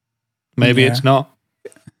 so maybe it's not.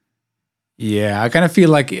 Yeah, I kind of feel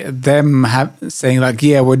like them saying like,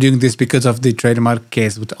 yeah, we're doing this because of the trademark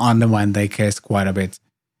case would undermine their case quite a bit.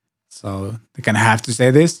 So they kind of have to say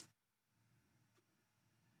this.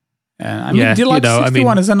 I mean, Deluxe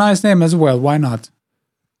 61 is a nice name as well. Why not?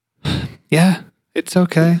 Yeah, it's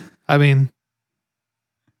okay. I mean,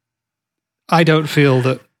 I don't feel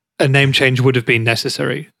that a name change would have been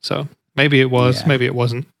necessary. So maybe it was, maybe it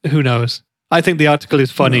wasn't. Who knows? I think the article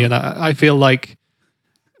is funny, and I feel like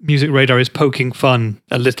Music Radar is poking fun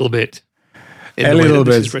a little bit. A little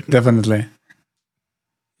bit, definitely.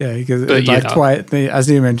 Yeah, because twice, as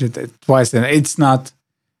you mentioned, twice, and it's not.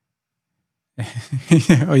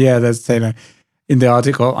 Oh yeah, that's Taylor. In the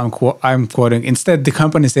article, I'm quoting. Instead, the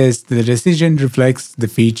company says the decision reflects the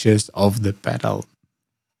features of the pedal.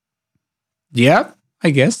 Yeah, I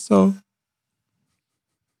guess so.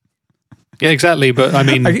 Yeah, exactly. But I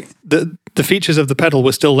mean, the features of the pedal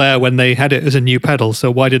were still there when they had it as a new pedal. So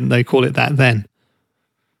why didn't they call it that then?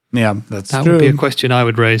 Yeah, that would be a question I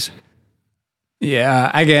would raise. Yeah,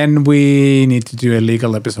 again, we need to do a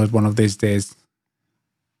legal episode one of these days.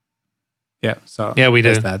 Yeah, so yeah, we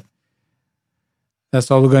do that. That's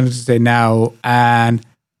all we're going to say now, and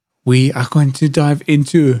we are going to dive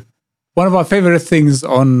into one of our favorite things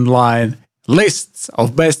online: lists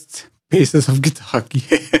of best pieces of guitar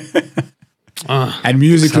gear. And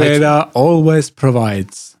Music Radar always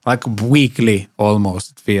provides, like weekly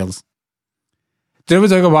almost, it feels. Today we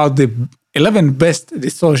talk about the 11 best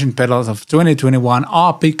distortion pedals of 2021,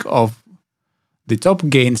 our pick of the top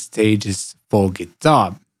gain stages for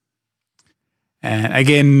guitar. And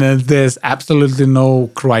again, there's absolutely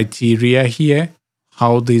no criteria here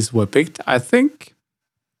how these were picked, I think.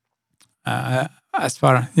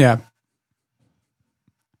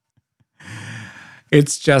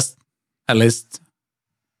 It's just a list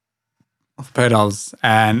of pedals.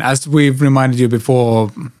 And as we've reminded you before,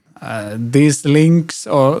 these links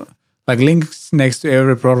or like links next to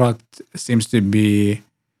every product seems to be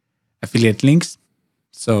affiliate links.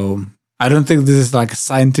 So I don't think this is like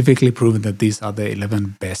scientifically proven that these are the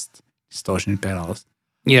 11 best distortion pedals.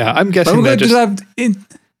 Yeah, I'm guessing they're just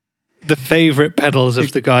the favorite pedals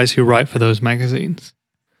of the guys who write for those magazines.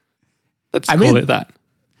 Let's call it that.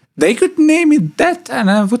 They could name it that,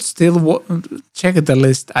 and I would still check the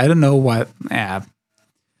list. I don't know what. Yeah,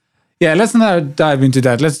 let's not dive into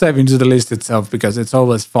that. Let's dive into the list itself because it's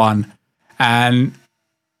always fun. And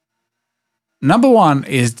number one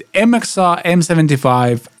is the MXR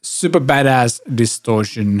M75 Super Badass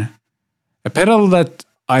Distortion, a pedal that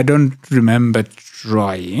I don't remember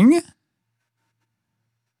trying.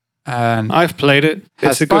 And I've played it.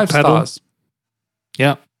 It's a good pedal. Stars.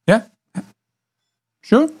 Yeah. Yeah.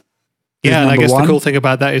 Sure. Yeah, and I guess the cool thing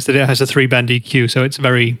about that is that it has a 3-band EQ, so it's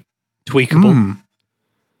very tweakable.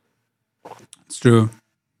 It's true.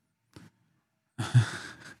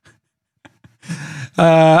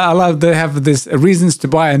 I love they have this reasons to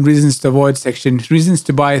buy and reasons to avoid section. Reasons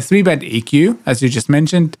to buy 3-band EQ, as you just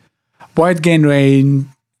mentioned, wide gain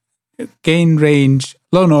range,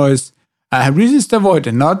 low noise. Reasons to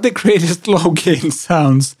avoid not the greatest low gain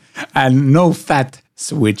sounds and no fat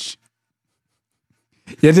switch.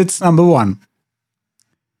 Yet it's number one.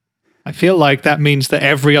 I feel like that means that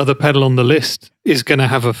every other pedal on the list is going to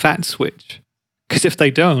have a fat switch. Because if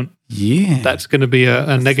they don't, that's going to be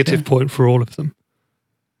a negative point for all of them.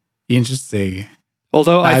 Interesting.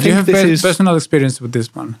 Although I think this is personal experience with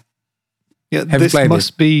this one. Yeah, this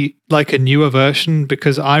must be like a newer version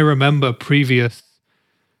because I remember previous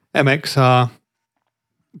MXR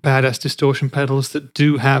badass distortion pedals that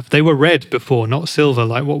do have. They were red before, not silver,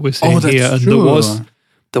 like what we're seeing here. And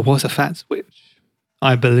there was a fat switch,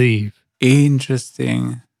 I believe.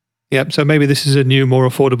 Interesting. Yep. So maybe this is a new, more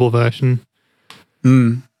affordable version.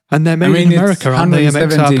 And they're made in America, aren't they?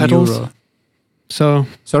 MXR pedals. Euro. So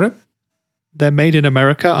sorry, they're made in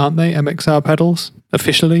America, aren't they? MXR pedals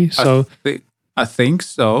officially. So I think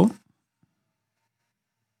so.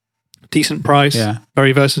 Decent price. Yeah.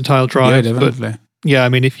 Very versatile drive. Yeah, definitely. But yeah, I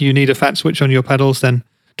mean, if you need a fat switch on your pedals, then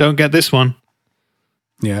don't get this one.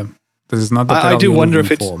 Yeah, this is not the pedal I do wonder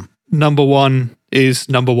if it's number one is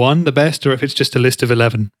number one, the best, or if it's just a list of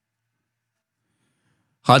 11.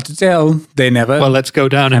 Hard to tell. They never. Well, let's go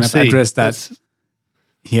down and see. Address that.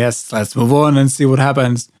 Yes, let's move on and see what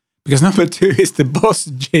happens. Because number two is the Boss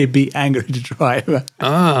JB Angry Driver.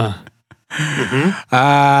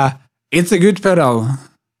 It's a good pedal.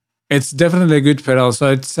 It's definitely a good pedal.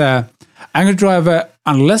 So it's Angry Driver,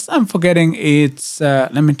 unless I'm forgetting, it's,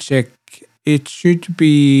 let me check. It should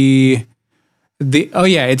be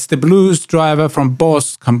it's the Blues Driver from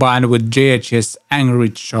Boss combined with JHS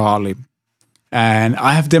Angry Charlie. And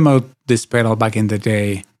I have demoed this pedal back in the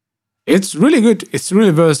day. It's really good. It's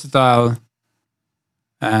really versatile.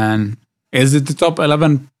 And is it the top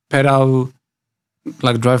 11 pedal,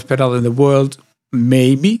 like drive pedal in the world?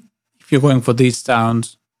 Maybe. If you're going for these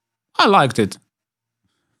sounds, I liked it.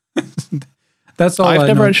 That's all. I've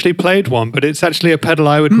never actually played one, but it's actually a pedal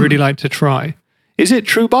I would really like to try. Is it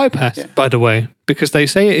true bypass, by the way? Because they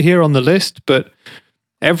say it here on the list, but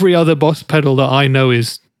every other Boss pedal that I know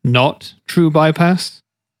is not true bypass.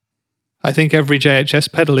 I think every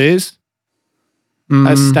JHS pedal is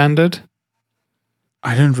as standard.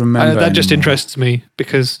 I don't remember. That just interests me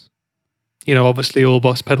because, obviously all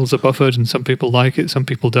Boss pedals are buffered and some people like it, some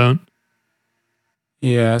people don't.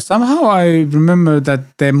 Yeah, somehow I remember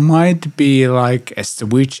that there might be like a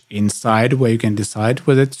switch inside where you can decide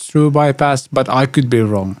whether it's true bypass, but I could be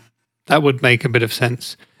wrong. That would make a bit of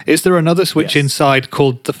sense. Is there another switch inside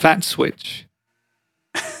called the fat switch?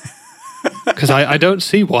 Because I don't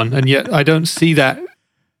see one, and yet I don't see that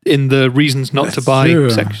in the reasons not to buy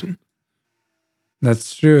section.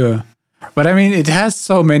 That's true. But I mean, it has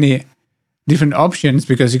so many different options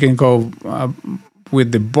because you can go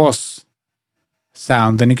with the Boss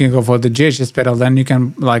sound, then you can go for the JHS pedal, then you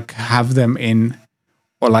can like have them in,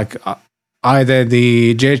 or like either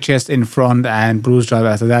the JHS in front and Blues Drive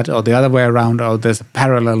after that, or the other way around, or there's a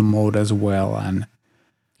parallel mode as well. And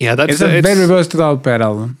yeah, it's a very versatile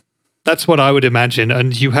pedal. That's what I would imagine.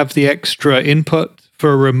 And you have the extra input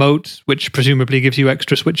for a remote, which presumably gives you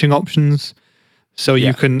extra switching options. So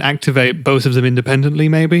you can activate both of them independently,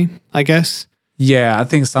 maybe, I guess. Yeah, I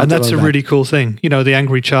think so. And that's a really cool thing. The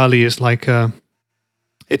Angry Charlie is like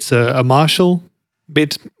it's a Marshall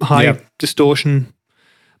mid high distortion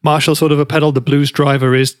Marshall sort of a pedal. The Blues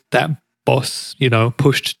Driver is that Boss,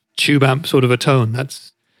 pushed tube amp sort of a tone.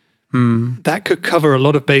 That could cover a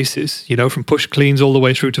lot of bases, from push cleans all the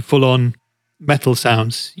way through to full on metal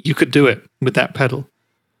sounds. You could do it with that pedal.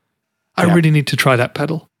 I really need to try that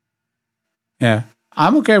pedal. Yeah,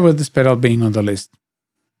 I'm okay with this pedal being on the list.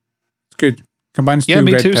 It's good. Combines two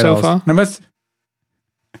me great too pedals. So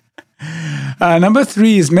far. Number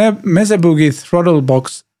 3 is Mesa Boogie Throttle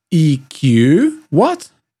Box EQ.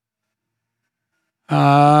 What?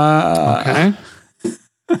 Okay.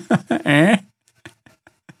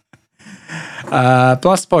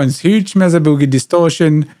 Plus points. Huge Mesa Boogie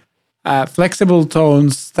distortion. Flexible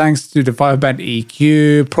tones thanks to the 5-band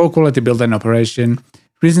EQ. Pro quality built-in operation.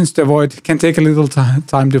 Reasons to avoid: can take a little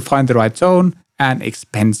time to find the right tone, and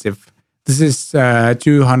expensive. This is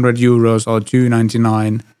 200 euros or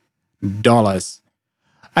 $299.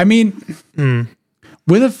 I mean,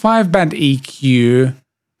 with a 5-band EQ,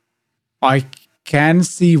 I can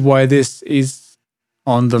see why this is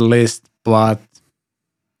on the list, but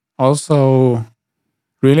also,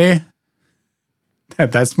 really?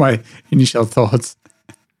 That's my initial thoughts.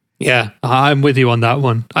 Yeah, I'm with you on that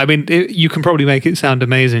one. I mean, you can probably make it sound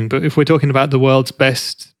amazing, but if we're talking about the world's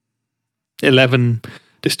best 11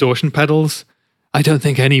 distortion pedals, I don't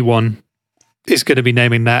think anyone is going to be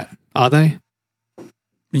naming that, are they?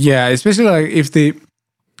 Yeah, especially like if the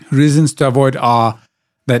reasons to avoid are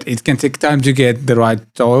that it can take time to get the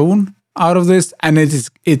right tone out of this, and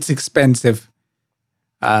it's expensive.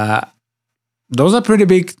 Those are pretty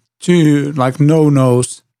big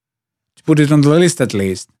no-nos to put it on the list at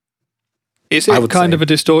least. Is it kind of a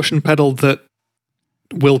distortion pedal that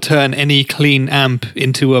will turn any clean amp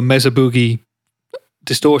into a Mesa Boogie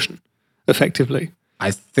distortion, effectively?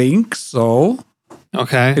 I think so.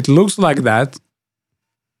 Okay. It looks like that.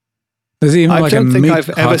 There's even like a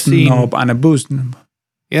mid-cut knob and a boost knob.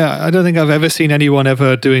 Yeah, I don't think I've ever seen anyone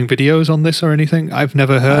ever doing videos on this or anything. I've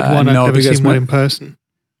never heard one. I've never seen one in person.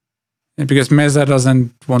 Because Mesa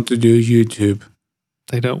doesn't want to do YouTube.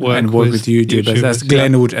 They don't work with YouTubers. As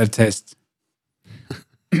Glenn would attest.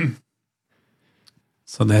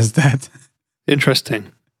 So there's that.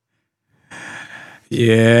 Interesting.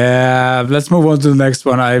 Yeah, let's move on to the next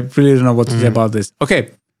one. I really don't know what to say about this.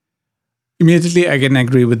 Okay. Immediately, I can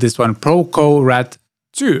agree with this one. Proco Rat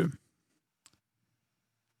 2.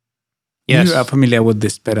 Yes. You are familiar with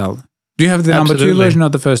this pedal. Do you have the number 2 version or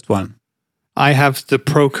the first one? I have the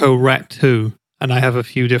Proco Rat 2, and I have a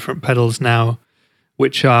few different pedals now,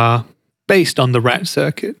 which are based on the Rat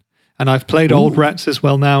circuit. And I've played old Rats as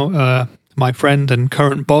well now. My friend and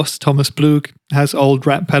current boss, Thomas Blug, has old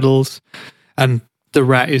Rat pedals, and the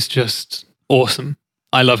Rat is just awesome.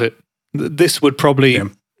 I love it. This would probably,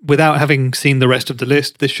 without having seen the rest of the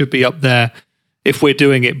list, this should be up there if we're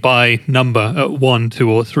doing it by number at 1, 2,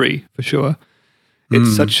 or 3, for sure.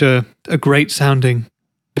 It's such a great sounding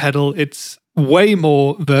pedal. It's way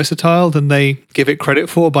more versatile than they give it credit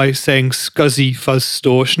for by saying scuzzy fuzz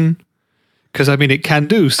distortion. Because, I mean, it can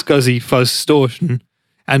do scuzzy fuzz distortion,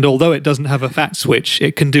 And although it doesn't have a fat switch,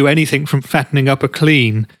 it can do anything from fattening up a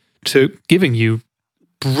clean to giving you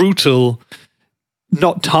brutal,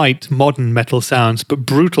 not tight modern metal sounds, but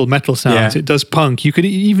brutal metal sounds. It does punk. You could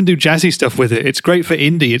even do jazzy stuff with it. It's great for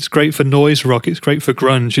indie. It's great for noise rock. It's great for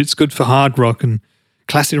grunge. It's good for hard rock and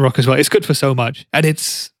classic rock as well. It's good for so much. And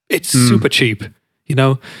it's super cheap. You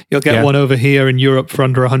know, you'll get one over here in Europe for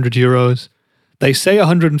under €100. They say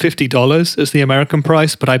 $150 is the American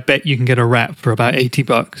price, but I bet you can get a Rat for about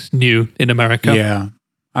 $80 new in America. Yeah,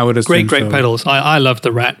 I would assume Great pedals. I love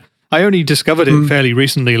the Rat. I only discovered it fairly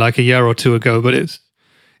recently, like a year or two ago, but it's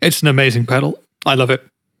an amazing pedal. I love it.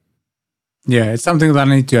 Yeah, it's something that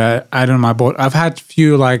I need to add on my board. I've had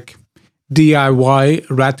few like DIY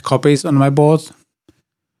Rat copies on my board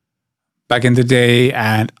back in the day,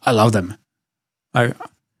 and I love them. I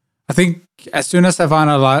think as soon as I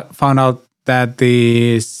found out that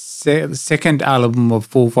the second album of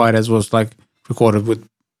Foo Fighters was like recorded with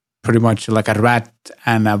pretty much like a Rat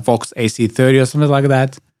and a Vox AC30 or something like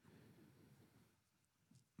that,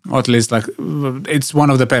 or at least like it's one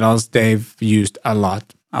of the pedals they've used a lot.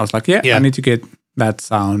 I was like, I need to get that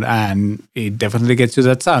sound, and it definitely gets you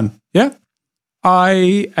that sound. Yeah,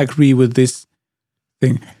 I agree with this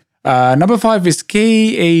thing. Number 5 is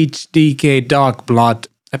KHDK Dark Blood,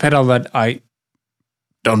 a pedal that I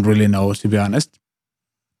don't really know, to be honest.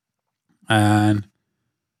 And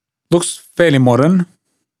looks fairly modern.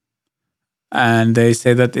 And they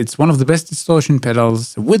say that it's one of the best distortion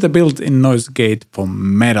pedals with a built-in noise gate for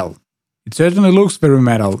metal. It certainly looks very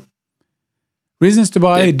metal. Reasons to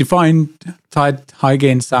buy: defined, tight,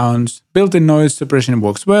 high-gain sounds, built-in noise suppression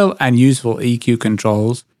works well, and useful EQ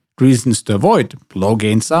controls. Reasons to avoid: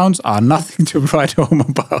 low-gain sounds are nothing to write home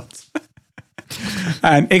about.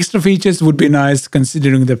 And extra features would be nice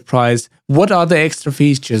considering the price. What are the extra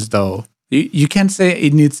features, though? You can't say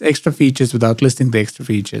it needs extra features without listing the extra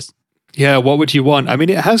features. Yeah, what would you want? I mean,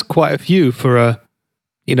 it has quite a few for a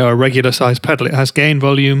regular size pedal. It has gain,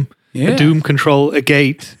 volume, a doom control, a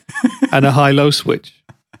gate, and a high-low switch.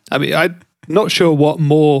 I mean, I'm not sure what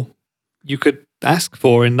more you could ask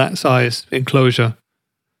for in that size enclosure.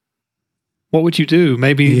 What would you do?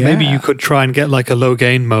 Maybe you could try and get like a low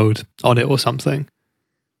gain mode on it or something.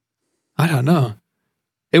 I don't know.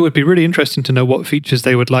 It would be really interesting to know what features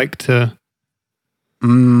they would like to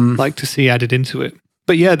see added into it.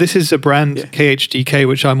 But yeah, this is a brand, KHDK,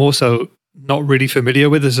 which I'm also not really familiar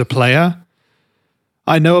with as a player.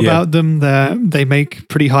 I know about them. They make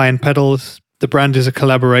pretty high-end pedals. The brand is a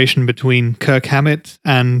collaboration between Kirk Hammett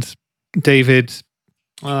and David,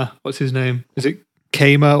 what's his name? Is it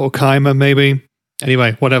Keimer or Keimer maybe?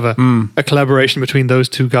 Anyway, whatever. A collaboration between those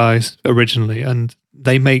two guys originally. And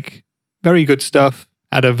they make very good stuff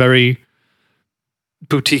at a very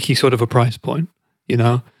boutique-y sort of a price point, you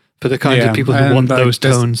know? For the kinds of people who want those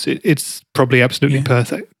tones, it's probably absolutely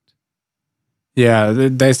perfect. Yeah,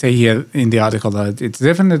 they say here in the article that it's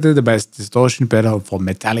definitely the best distortion pedal for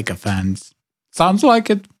Metallica fans. Sounds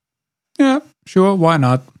like it. Yeah, sure, why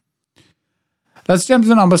not? Let's jump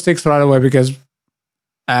to number 6 right away because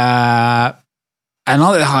another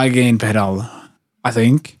high gain pedal, I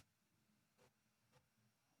think.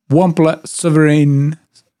 Sovereign,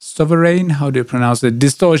 how do you pronounce it?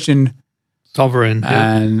 Distortion. Sovereign.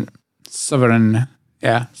 And Sovereign,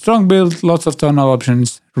 strong build, lots of tonal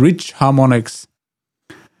options, rich harmonics.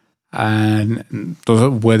 And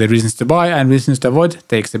those were the reasons to buy, and reasons to avoid.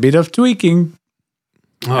 Takes a bit of tweaking.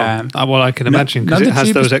 Well, I can imagine, because it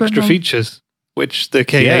has those extra features, which the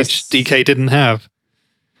KHDK didn't have.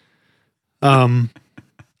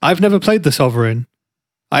 I've never played the Sovereign.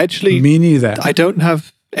 Me neither. I don't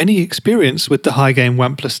have any experience with the high gain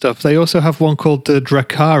Wampler stuff. They also have one called the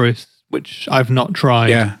Dracaris, which I've not tried.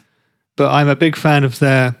 Yeah. But I'm a big fan of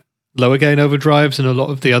their lower gain overdrives and a lot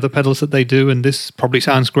of the other pedals that they do, and this probably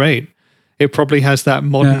sounds great. It probably has that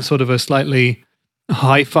modern sort of a slightly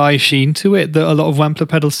hi-fi sheen to it that a lot of Wampler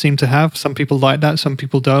pedals seem to have. Some people like that, some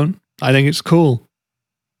people don't. I think it's cool.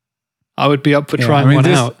 I would be up for trying one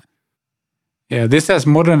out. Yeah, this has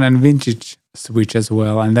modern and vintage switch as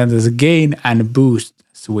well, and then there's a gain and boost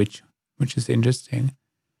switch, which is interesting.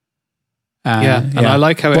 And I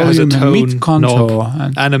like how it has a tone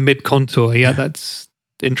knob and a mid contour. Yeah, that's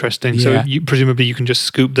interesting. So presumably you can just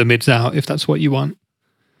scoop the mids out if that's what you want.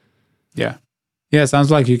 Yeah. Yeah, sounds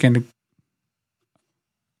like you can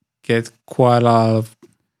get quite a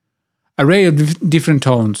array of different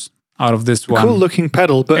tones out of this one. Cool looking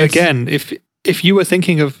pedal, but again, if you were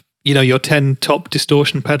thinking of, your 10 top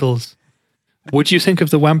distortion pedals, would you think of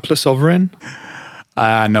the Wampler Sovereign?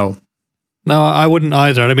 No. No, I wouldn't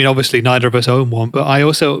either. I mean, obviously neither of us own one, but I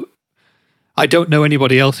don't know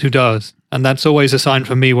anybody else who does. And that's always a sign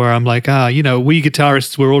for me where I'm like, we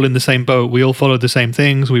guitarists, we're all in the same boat. We all follow the same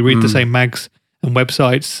things. We read the same mags and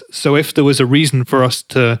websites. So if there was a reason for us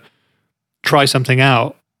to try something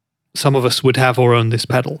out, some of us would have or own this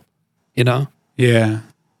pedal, Yeah.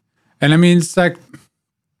 And I mean, it's like,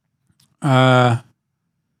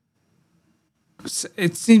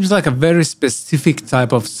 it seems like a very specific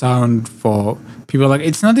type of sound for people. Like,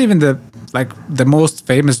 it's not even the most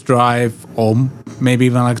famous drive, or maybe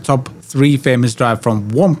even like top 3 famous drive from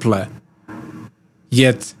Wample.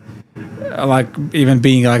 Yet, like, even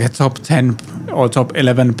being like a top 10 or top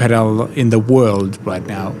 11 pedal in the world right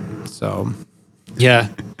now. So, yeah.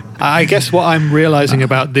 I guess what I'm realizing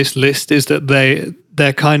about this list is that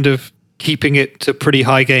they're kind of keeping it to pretty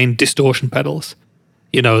high gain distortion pedals.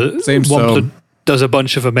 Same Wampler so. does a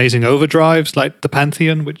bunch of amazing overdrives like the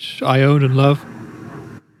Pantheon, which I own and love.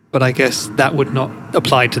 But I guess that would not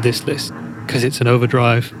apply to this list because it's an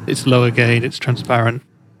overdrive, it's lower gain, it's transparent.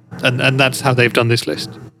 And that's how they've done this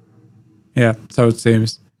list. Yeah, so it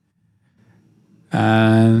seems.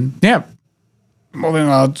 And yeah, moving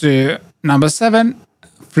on to number 7.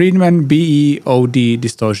 Friedman BE-OD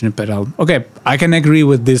distortion pedal. Okay, I can agree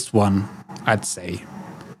with this one, I'd say.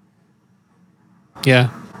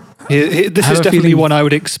 Yeah. This is definitely one I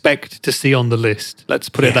would expect to see on the list. Let's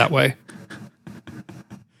put it that way.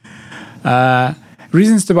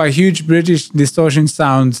 Reasons to buy huge British distortion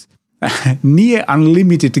sounds, near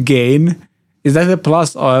unlimited gain. Is that a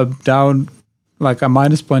plus or a down, like a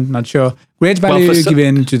minus point? Not sure. Great value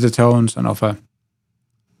given to the tones on offer.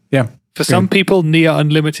 Yeah. For some people, near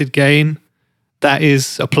unlimited gain, that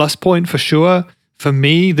is a plus point for sure. For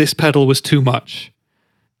me, this pedal was too much.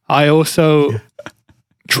 I also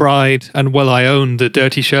tried, and I own the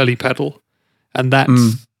Dirty Shirley pedal, and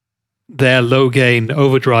that's their low gain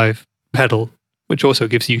overdrive pedal, which also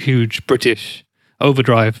gives you huge British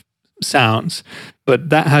overdrive sounds. But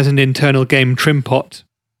that has an internal gain trim pot,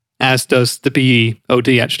 as does the BE-OD.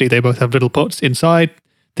 Actually, they both have little pots inside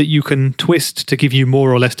that you can twist to give you more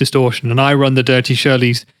or less distortion. And I run the Dirty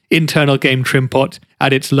Shirley's internal gain trim pot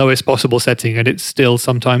at its lowest possible setting, and it's still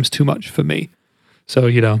sometimes too much for me. So,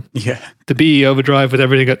 the BE overdrive with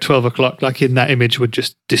everything at 12 o'clock, like in that image, would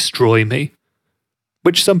just destroy me,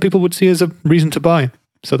 which some people would see as a reason to buy.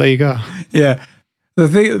 So there you go. Yeah.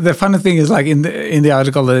 The funny thing is, like in the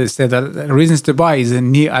article, they said that reasons to buy is a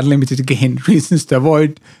near unlimited gain. Reasons to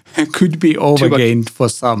avoid could be overgained for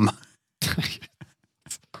some.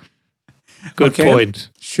 Good point.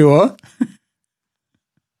 Sure.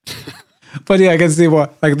 But yeah, I can see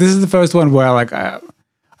what, like, this is the first one where like I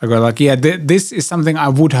go like, yeah, this is something I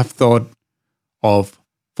would have thought of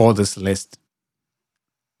for this list.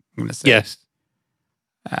 I'm gonna say. Yes.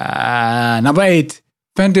 Number 8,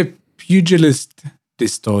 Fender Pugilist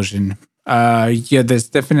distortion. Yeah, there's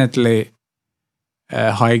definitely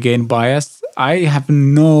a high gain bias. I have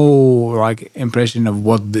no like impression of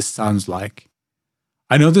what this sounds like.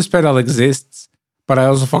 I know this pedal exists, but I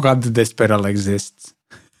also forgot that this pedal exists.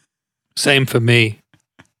 Same for me.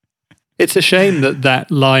 It's a shame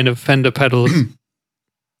that line of Fender pedals,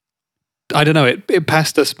 I don't know, it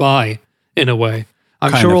passed us by in a way.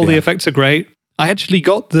 I'm sure all the effects are great. I actually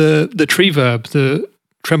got the Treverb, the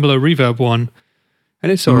tremolo reverb one,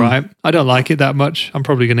 and it's all right. I don't like it that much. I'm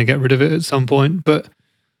probably going to get rid of it at some point, but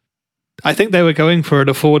I think they were going for an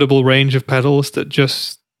affordable range of pedals that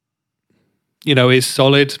just, is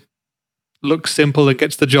solid, looks simple, and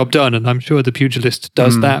gets the job done. And I'm sure the Pugilist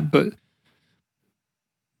does that, but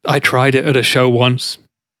I tried it at a show once.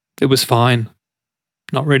 It was fine.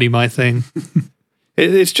 Not really my thing.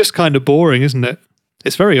 It's just kind of boring, isn't it?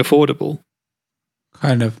 It's very affordable.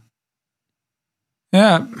 Kind of.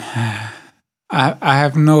 Yeah. I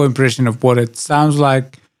have no impression of what it sounds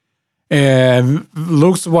like.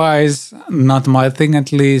 Looks-wise, not my thing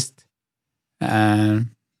at least.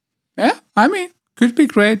 Yeah, I mean, could be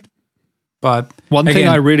great. But one thing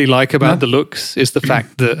I really like about the looks is the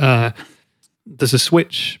fact that there's a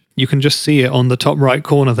switch. You can just see it on the top right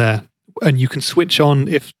corner there, and you can switch on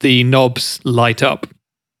if the knobs light up.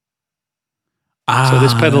 So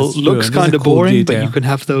this pedal looks kind of boring, but you can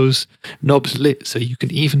have those knobs lit so you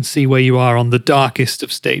can even see where you are on the darkest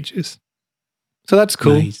of stages. So that's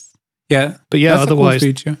cool. Nice. Yeah. But yeah, that's otherwise, a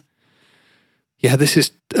cool feature. Yeah, this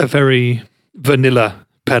is a very vanilla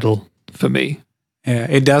pedal for me. Yeah,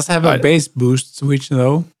 it does have a bass boost switch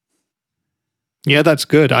though. Yeah, that's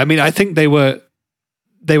good. I mean, I think they were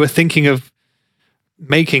thinking of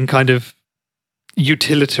making kind of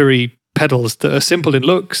utilitarian pedals that are simple in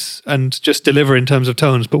looks and just deliver in terms of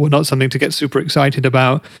tones, but were not something to get super excited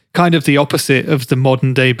about. Kind of the opposite of the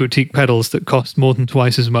modern day boutique pedals that cost more than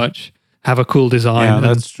twice as much have a cool design. Yeah, and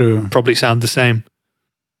that's true. Probably sound the same.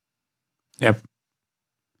 Yep.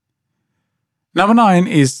 Number 9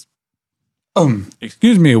 is,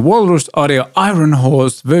 Walrus Audio Iron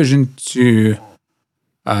Horse version 2.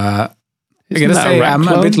 I gotta say, I'm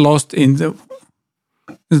a bit lost in the...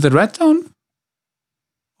 Is the red tone?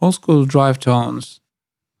 Old school drive tones.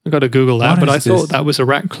 I got to Google that, but I thought that was a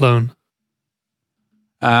Rat clone.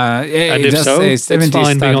 Yeah, and if so, it's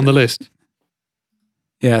fine being on the list.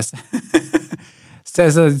 Yes.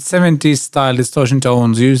 Says a 70s style distortion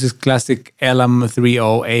tones, uses classic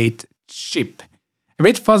LM308 chip. A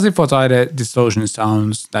bit fuzzy for tighter distortion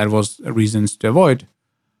sounds, that was reasons to avoid.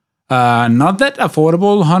 Not that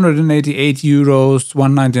affordable, 188 euros,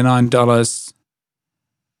 $199.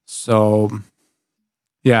 So,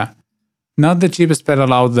 yeah, not the cheapest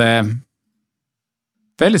pedal out there.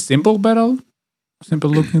 Fairly simple pedal.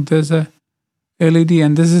 Simple looking. There's a LED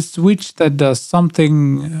and there's a switch that does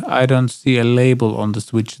something. I don't see a label on the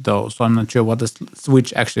switch though, so I'm not sure what the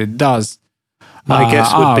switch actually does. My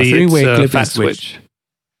guess would be three-way it's a clipping fat switch.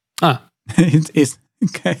 Ah. It is.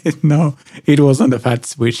 Okay, no, it wasn't a fat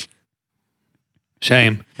switch.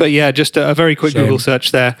 Shame. But yeah, just a very quick Google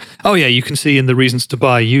search there. Oh yeah, you can see in the reasons to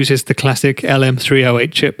buy, uses the classic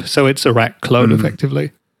LM308 chip, so it's a Rat clone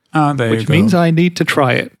effectively. Oh, there you go. Which means I need to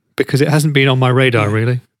try it, because it hasn't been on my radar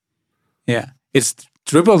really. Yeah, it's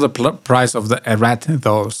triple the price of the Rat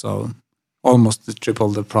though, so almost triple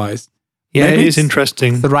the price. Yeah, maybe it is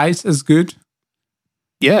interesting. The price is good.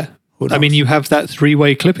 Yeah. I mean, you have that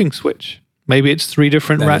 3-way clipping switch. Maybe it's 3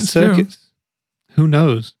 different Rat circuits. True. Who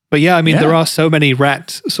knows? But yeah, I mean, there are so many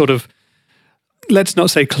Rat sort of, let's not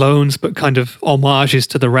say clones, but kind of homages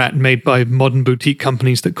to the Rat made by modern boutique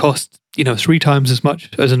companies that cost, 3 times as much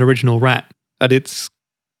as an original Rat. And it's,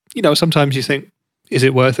 sometimes you think, is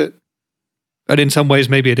it worth it? And in some ways,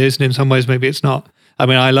 maybe it is. And in some ways, maybe it's not. I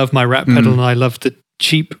mean, I love my Rat pedal and I love the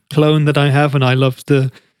cheap clone that I have. And I love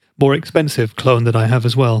the more expensive clone that I have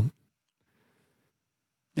as well.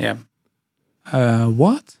 Yeah.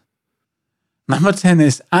 What? Number 10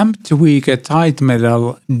 is Amp Tweaker Tight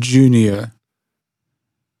Metal Junior.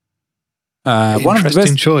 One of the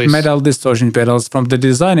best metal distortion pedals from the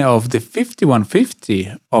designer of the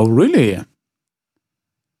 5150. Oh, really?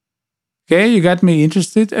 Okay, you got me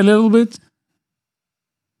interested a little bit.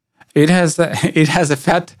 It has a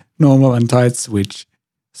fat, normal, and tight switch.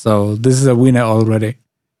 So this is a winner already.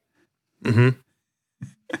 Mm-hmm.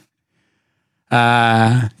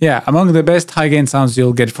 Among the best high-gain sounds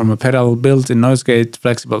you'll get from a pedal, built-in noise gate,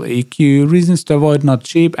 flexible EQ, reasons to avoid not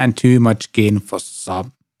cheap, and too much gain for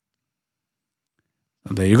sub.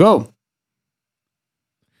 So there you go.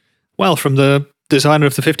 Well, from the designer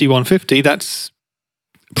of the 5150, that's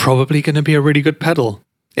probably going to be a really good pedal.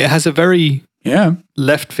 It has a very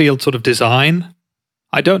left field sort of design.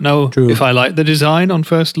 I don't know if I like the design on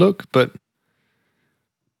first look, but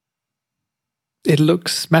it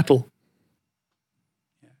looks metal.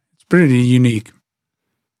 Pretty unique.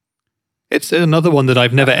 It's another one that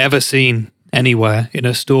I've never ever seen anywhere in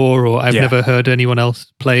a store, or I've never heard anyone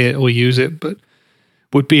else play it or use it, but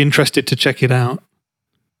would be interested to check it out.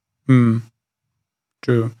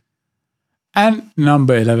 True. And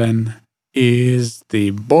number 11 is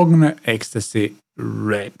the Bogner Ecstasy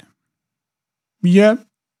Red. Yeah,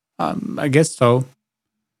 I guess so.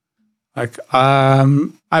 Like,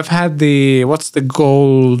 I've had what's the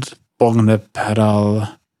gold Bogner pedal?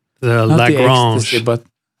 The Not Lagrange. The Ecstasy, but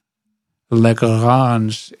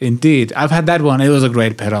Lagrange. Indeed. I've had that one. It was a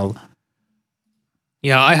great pedal.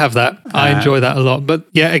 Yeah, I have that. I enjoy that a lot. But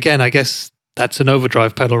yeah, again, I guess that's an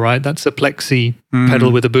overdrive pedal, right? That's a plexi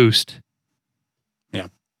pedal with a boost. Yeah.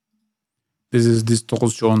 This is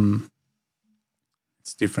Distortion.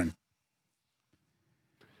 It's different.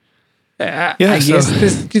 I guess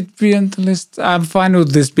this could be on the list. I'm fine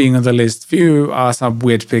with this being on the list. Few are some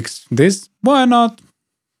weird picks. This, why not?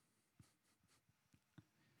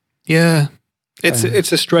 Yeah,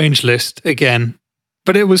 it's a strange list again,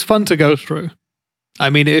 but it was fun to go through. I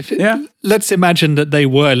mean, let's imagine that they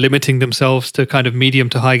were limiting themselves to kind of medium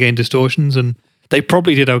to high gain distortions, and they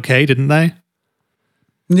probably did okay, didn't they?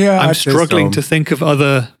 Yeah, I'm struggling to think of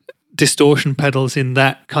other distortion pedals in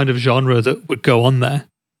that kind of genre that would go on there.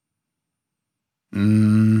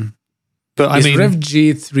 But is Rev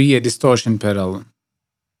G3 a distortion pedal?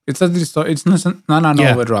 It's not an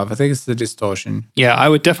overdrive. I think it's the distortion. Yeah, I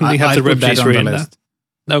would definitely have the Rev G3 in there.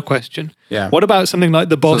 No question. Yeah. What about something like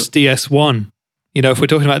the Boss DS1? If we're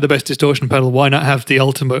talking about the best distortion pedal, why not have the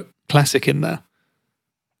ultimate classic in there?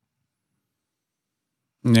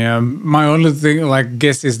 Yeah, my only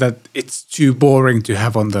guess is that it's too boring to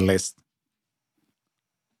have on the list.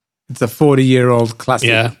 It's a 40-year-old classic.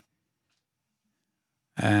 Yeah.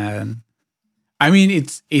 And I mean,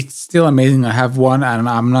 it's still amazing. I have one, and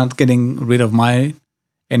I'm not getting rid of mine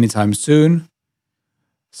anytime soon.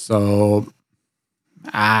 So,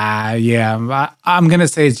 yeah, I'm gonna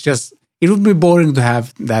say it would be boring to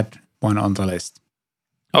have that one on the list.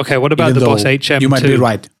 Okay, what about the Boss HM2? You might be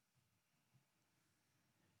right.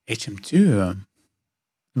 HM2,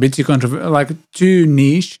 a bit too controversial, like too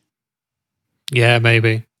niche. Yeah,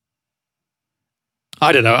 maybe.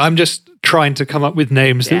 I don't know. I'm just trying to come up with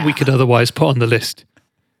names that we could otherwise put on the list.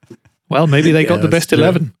 Well, maybe they got the best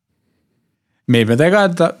 11. Maybe they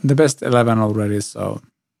got the best 11 already. So,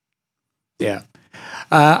 yeah.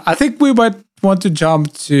 I think we might want to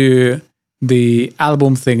jump to the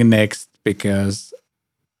album thing next, because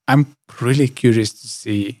I'm really curious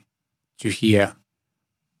to hear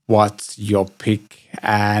what's your pick.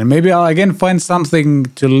 And maybe I'll again find something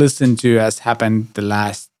to listen to, as happened the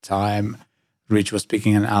last time Rich was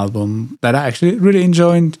picking an album that I actually really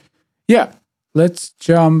enjoyed. Yeah, let's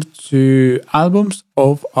jump to albums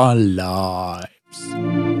of our lives.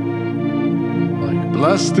 Like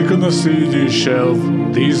plastic on a CD shelf,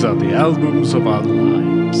 these are the albums of our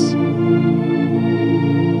lives.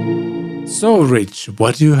 So, Rich,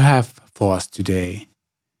 what do you have for us today?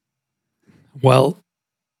 Well,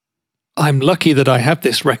 I'm lucky that I have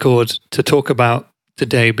this record to talk about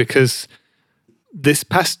today, because this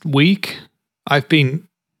past week I've been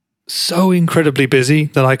so incredibly busy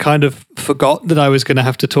that I kind of forgot that I was going to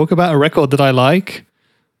have to talk about a record that I like.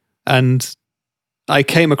 And I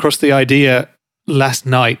came across the idea last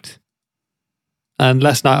night. And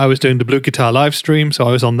last night I was doing the Blue Guitar live stream, so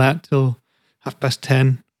I was on that till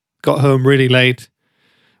 10:30. Got home really late,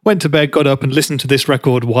 went to bed, got up and listened to this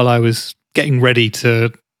record while I was getting ready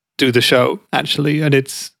to do the show, actually. And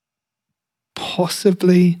it's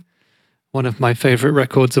possibly one of my favorite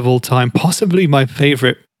records of all time. Possibly my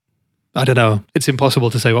favorite. I don't know. It's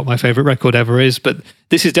impossible to say what my favorite record ever is, but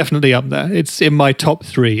this is definitely up there. It's in my top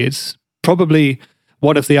 3. It's probably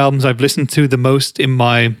one of the albums I've listened to the most in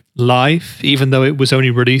my life, even though it was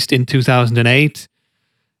only released in 2008.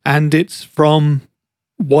 And it's from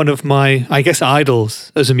one of my, I guess,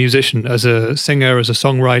 idols as a musician, as a singer, as a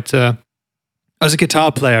songwriter, as a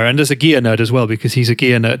guitar player, and as a gear nerd as well, because he's a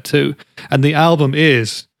gear nerd too. And the album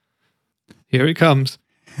is, here it comes,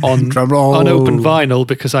 on unopened vinyl,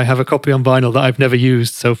 because I have a copy on vinyl that I've never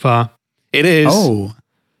used so far. It is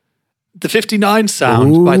the 59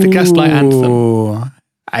 Sound by the Gaslight Anthem.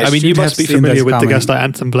 I mean, you must be familiar with the Gaslight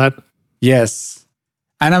Anthem, Vlad. Yes.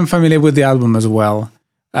 And I'm familiar with the album as well.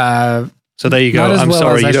 So there you go. I'm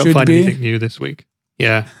sorry, you don't find anything new this week.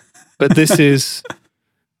 Yeah. But this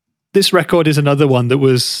record is another one that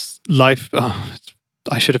was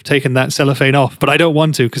I should have taken that cellophane off, but I don't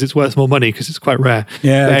want to, because it's worth more money, because it's quite rare.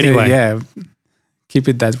 Yeah. But anyway. Yeah. Keep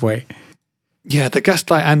it that way. Yeah, the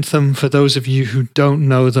Gaslight Anthem, for those of you who don't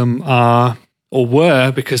know them, are, or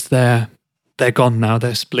were, because they're gone now,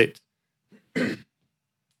 they're split.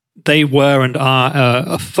 They were and are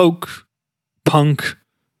a folk, punk,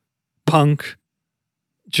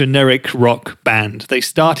 generic rock band. They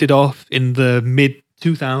started off in the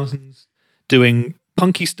mid-2000s doing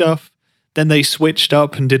punky stuff. Then they switched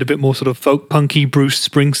up and did a bit more sort of folk punky, Bruce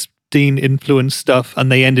Springsteen influenced stuff,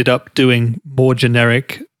 and they ended up doing more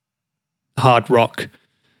generic hard rock,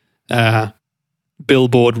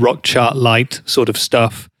 Billboard rock chart light sort of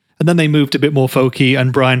stuff. And then they moved a bit more folky,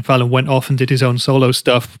 and Brian Fallon went off and did his own solo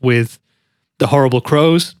stuff with the Horrible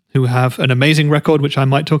Crows, who have an amazing record, which I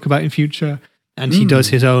might talk about in future. And he does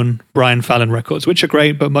his own Brian Fallon records, which are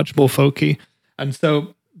great, but much more folky. And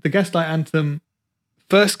so the Gaslight Anthem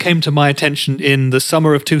first came to my attention in the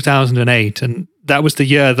summer of 2008. And that was the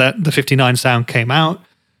year that the 59 Sound came out.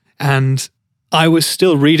 And I was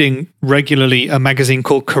still reading regularly a magazine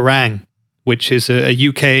called Kerrang, which is a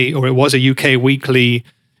UK, or it was a UK weekly,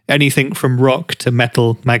 anything from rock to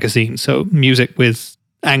metal magazine. So music with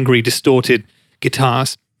angry, distorted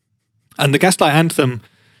guitars. And the Gaslight Anthem,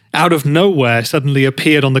 out of nowhere, suddenly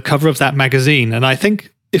appeared on the cover of that magazine. And I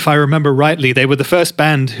think, if I remember rightly, they were the first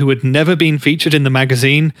band who had never been featured in the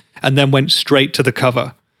magazine and then went straight to the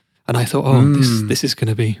cover. And I thought, this is going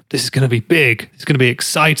to be big. It's going to be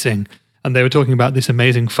exciting. And they were talking about this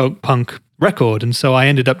amazing folk punk record. And so I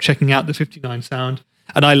ended up checking out the 59 Sound,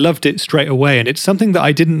 and I loved it straight away. And it's something that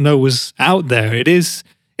I didn't know was out there.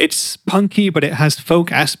 It's punky, but it has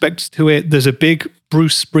folk aspects to it. There's a big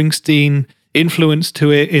Bruce Springsteen influence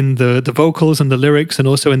to it in the vocals and the lyrics, and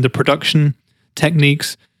also in the production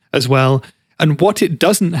techniques as well. And what it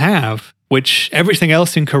doesn't have, which everything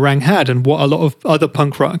else in Kerrang had, and what a lot of other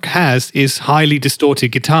punk rock has, is highly distorted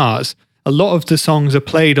guitars. A lot of the songs are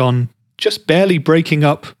played on just barely breaking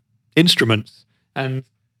up instruments. And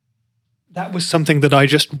that was something that I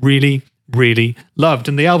just really, really loved.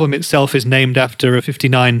 And the album itself is named after a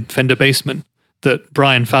 59 Fender Bassman that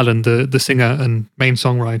Brian Fallon, the singer and main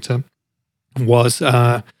songwriter, was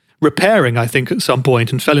repairing, I think, at some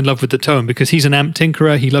point, and fell in love with the tone because he's an amp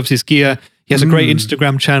tinkerer. He loves his gear. He has a great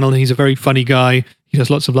Instagram channel. And he's a very funny guy. He does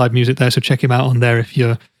lots of live music there, so check him out on there if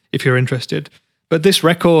you're interested. But this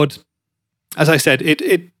record, as I said,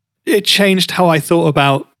 it changed how I thought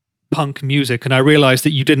about punk music, and I realized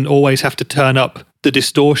that you didn't always have to turn up the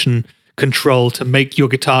distortion control to make your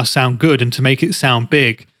guitar sound good and to make it sound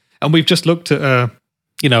big. And we've just looked at a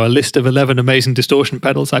list of 11 amazing distortion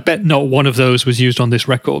pedals. I bet not one of those was used on this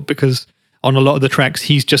record, because on a lot of the tracks,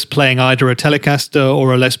 he's just playing either a Telecaster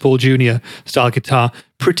or a Les Paul Jr. style guitar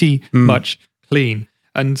pretty much clean.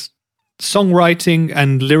 And songwriting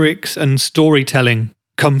and lyrics and storytelling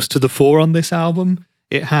comes to the fore on this album.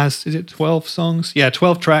 It has, 12 songs? Yeah,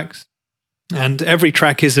 12 tracks. And every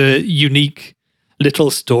track is a unique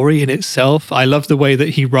little story in itself. I love the way that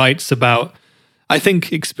he writes about, I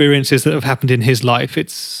think, experiences that have happened in his life.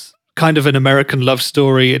 It's kind of an American love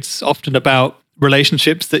story. It's often about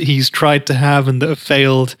relationships that he's tried to have and that have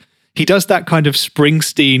failed. He does that kind of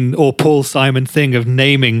Springsteen or Paul Simon thing of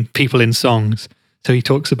naming people in songs. So he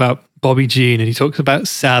talks about Bobby Jean, and he talks about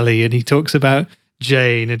Sally, and he talks about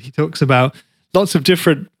Jane, and he talks about lots of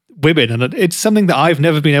different women. And it's something that I've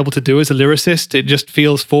never been able to do as a lyricist. It just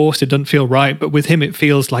feels forced. It doesn't feel right. But with him, it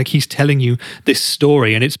feels like he's telling you this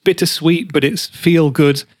story, and it's bittersweet, but it's feel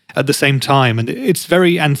good at the same time. And it's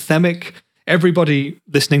very anthemic. Everybody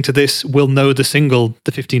listening to this will know the single,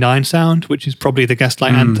 The 59 Sound, which is probably the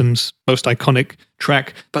Gaslight Anthem's most iconic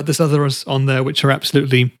track. But there's others on there which are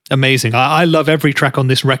absolutely amazing. I love every track on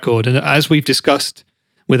this record. And as we've discussed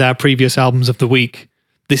with our previous albums of the week,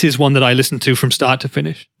 this is one that I listen to from start to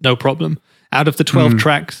finish, no problem. Out of the 12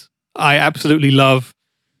 tracks, I absolutely love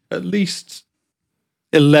at least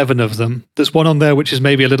 11 of them. There's one on there which is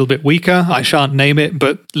maybe a little bit weaker. I shan't name it,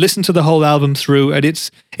 but listen to the whole album through, and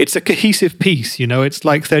it's a cohesive piece. It's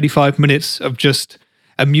like 35 minutes of just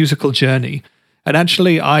a musical journey. And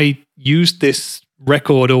actually, I used this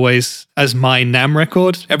record always as my NAMM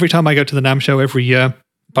record. Every time I go to the NAMM show every year,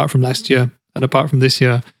 apart from last year and apart from this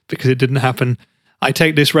year, because it didn't happen, I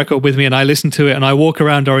take this record with me and I listen to it and I walk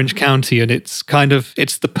around Orange County, and it's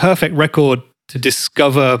the perfect record to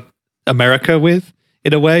discover America with,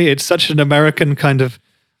 in a way. It's such an American kind of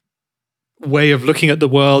way of looking at the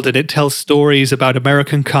world, and it tells stories about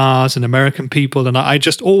American cars and American people. And I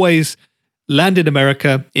just always land in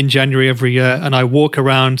America in January every year, and I walk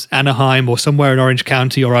around Anaheim or somewhere in Orange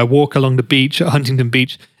County, or I walk along the beach at Huntington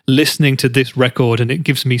Beach listening to this record, and it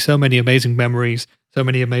gives me so many amazing memories, so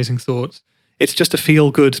many amazing thoughts. It's just a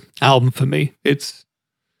feel-good album for me.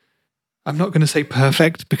 I'm not going to say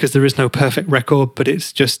perfect, because there is no perfect record, but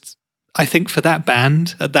it's just, I think for that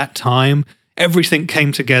band at that time, everything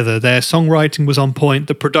came together. Their songwriting was on point.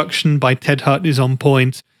 The production by Ted Hutt is on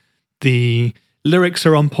point. The lyrics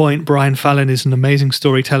are on point. Brian Fallon is an amazing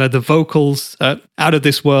storyteller. The vocals are out of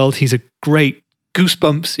this world. He's a great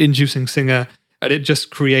goosebumps-inducing singer, and it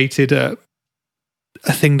just created a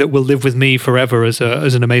thing that will live with me forever as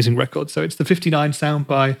an amazing record. So it's the 59 Sound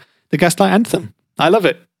by the Gaslight Anthem. I love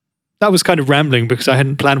it. That was kind of rambling because I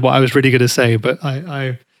hadn't planned what I was really going to say, but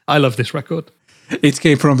I love this record. It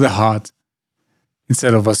came from the heart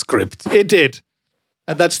instead of a script. It did.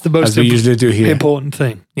 And that's the most usually do here. Important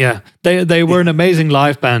thing. Yeah. They were an amazing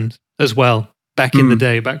live band as well back in the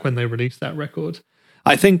day, back when they released that record.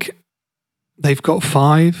 I think they've got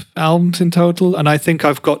 5 albums in total, and I think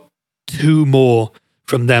I've got 2 more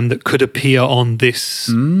from them that could appear on this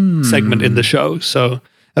segment in the show. So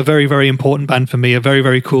a very, very important band for me, a very,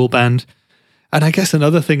 very cool band. And I guess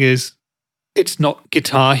another thing is, it's not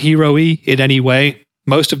Guitar Hero-y in any way.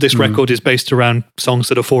 Most of this record is based around songs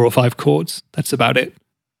that are 4 or 5 chords. That's about it.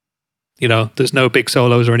 There's no big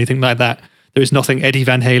solos or anything like that. There is nothing Eddie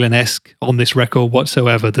Van Halen-esque on this record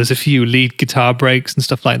whatsoever. There's a few lead guitar breaks and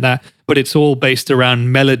stuff like that, but it's all based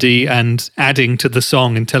around melody and adding to the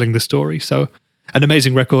song and telling the story. So an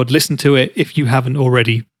amazing record. Listen to it if you haven't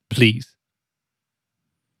already, please.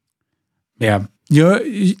 Yeah.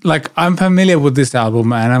 I'm familiar with this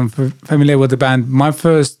album, and I'm familiar with the band. My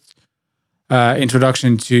first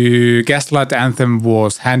introduction to Gaslight Anthem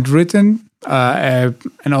was handwritten.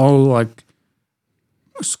 An old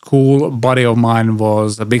school buddy of mine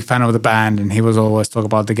was a big fan of the band, and he was always talking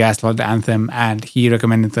about the Gaslight Anthem, and he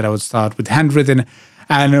recommended that I would start with handwritten.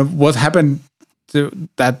 And what happened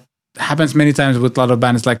that happens many times with a lot of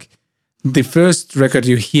bands, like the first record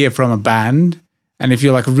you hear from a band, and if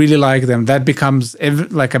you really like them, that becomes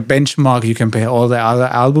like a benchmark you compare all the other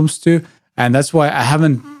albums to. And that's why I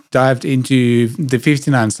haven't dived into the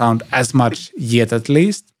 59 sound as much yet, at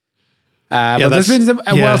least. But it's been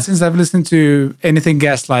a while since I've listened to anything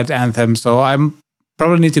Gaslight Anthem, so I'm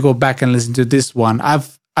probably need to go back and listen to this one.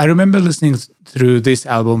 I remember listening through this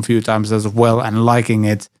album a few times as well and liking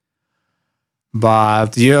it.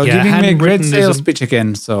 But you're giving me a great sales pitch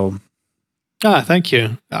again, so... thank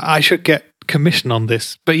you. I should get commission on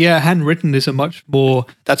this. But yeah, Handwritten is a much more...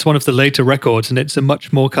 That's one of the later records, and it's a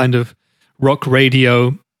much more kind of rock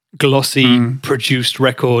radio, glossy, produced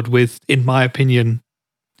record with, in my opinion,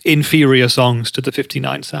 inferior songs to the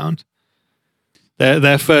 59 sound.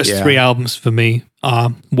 Their first three albums for me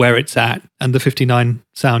are where it's at, and the 59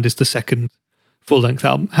 sound is the second full-length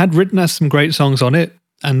album. Handwritten has some great songs on it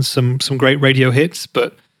and some great radio hits,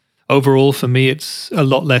 but overall for me it's a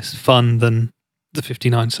lot less fun than the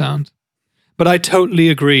 59 sound. But I totally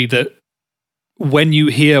agree that when you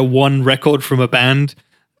hear one record from a band,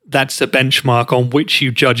 that's a benchmark on which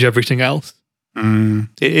you judge everything else.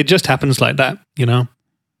 It just happens like that, you know?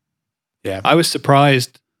 Yeah. I was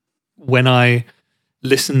surprised when I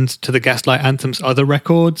listened to the Gaslight Anthem's other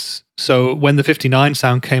records. So when the 59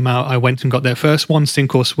 sound came out, I went and got their first one,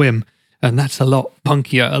 Sink or Swim, and that's a lot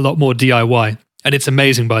punkier, a lot more DIY. And it's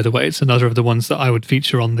amazing, by the way. It's another of the ones that I would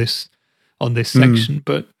feature on this section,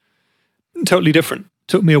 but totally different.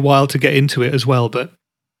 Took me a while to get into it as well, but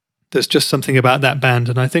there's just something about that band.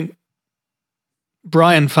 And I think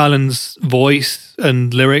Brian Fallon's voice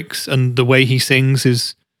and lyrics and the way he sings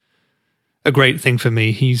is a great thing for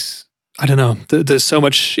me. I don't know, there's so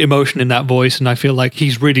much emotion in that voice, and I feel like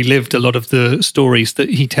he's really lived a lot of the stories that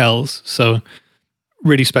he tells. So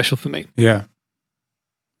really special for me. Yeah.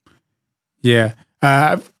 Yeah.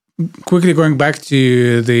 Quickly going back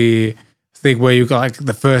to the thing where you got like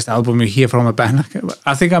the first album you hear from a band.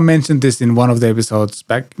 I think I mentioned this in one of the episodes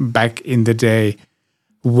back in the day,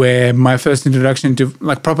 where my first introduction to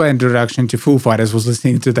proper introduction to Foo Fighters was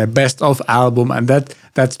listening to their best of album, and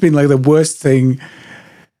that's been like the worst thing.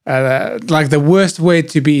 The worst way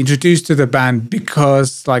to be introduced to the band,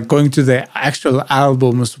 because like going to the actual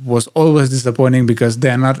albums was always disappointing because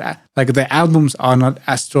they're not the albums are not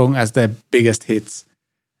as strong as their biggest hits.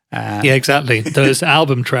 Yeah, exactly. Those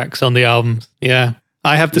album tracks on the albums. Yeah.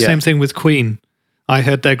 I have the same thing with Queen. I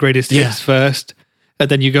heard their greatest hits first, and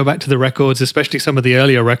then you go back to the records, especially some of the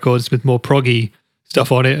earlier records with more proggy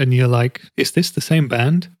stuff on it, and you're like, is this the same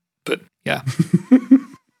band? But yeah.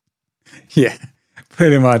 Yeah.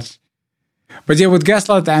 Pretty much. But yeah, with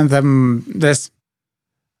Gaslight Anthem, there's,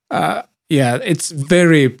 it's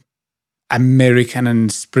very American and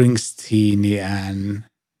Springsteen-y, and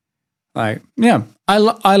I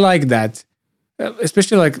like that.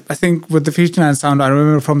 Especially I think with the 59 sound, I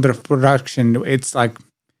remember from the production, it's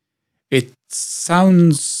it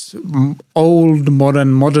sounds old,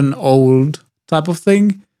 modern old type of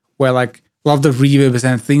thing, where a lot of the reverbs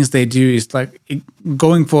and things they do is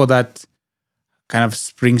going for that kind of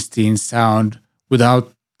Springsteen sound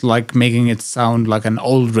without making it sound like an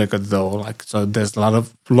old record though. So there's a lot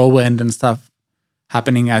of low end and stuff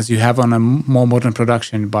happening as you have on a more modern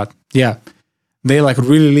production. But yeah, they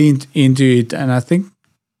really leaned into it, and I think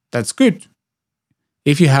that's good.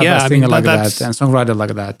 If you have a singer like that and songwriter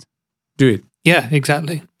like that, do it. Yeah,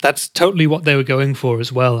 exactly. That's totally what they were going for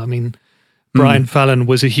as well. I mean, Brian Fallon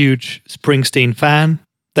was a huge Springsteen fan.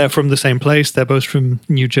 They're from the same place. They're both from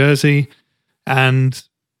New Jersey. And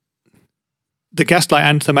the Gaslight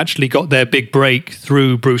Anthem actually got their big break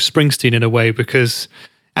through Bruce Springsteen in a way, because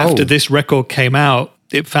after this record came out,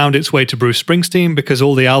 it found its way to Bruce Springsteen, because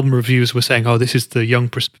all the album reviews were saying, this is the young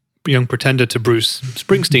pretender to Bruce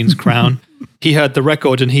Springsteen's crown. He heard the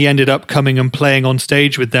record and he ended up coming and playing on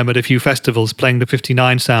stage with them at a few festivals, playing the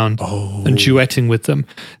 59 sound and duetting with them.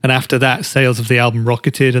 And after that, sales of the album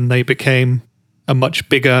rocketed, and they became a much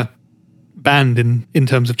bigger band in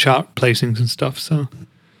terms of chart placings and stuff. So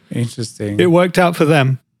interesting. It worked out for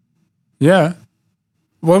them. Yeah.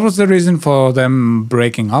 What was the reason for them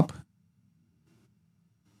breaking up?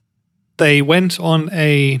 They went on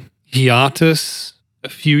a hiatus a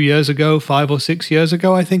few years ago, 5 or 6 years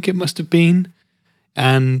ago, I think it must have been.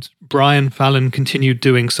 And Brian Fallon continued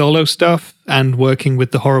doing solo stuff and working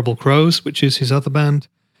with the Horrible Crows, which is his other band.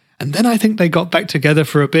 And then I think they got back together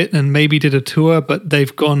for a bit and maybe did a tour, but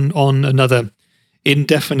they've gone on another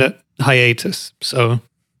indefinite hiatus. So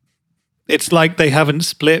it's like they haven't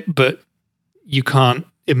split, but you can't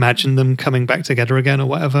imagine them coming back together again or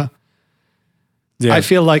whatever. Yeah. I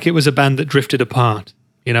feel like it was a band that drifted apart.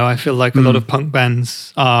 You know, I feel like a lot of punk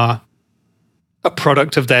bands are a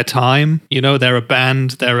product of their time. You know, they're a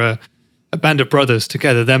band of brothers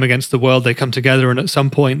together, them against the world. They come together, and at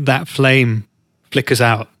some point that flame flickers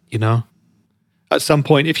out, you know? at some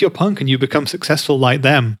point, if you're punk and you become successful like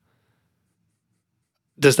them,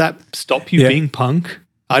 does that stop you being punk?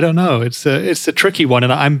 I don't know. It's a tricky one,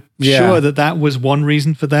 and I'm sure that was one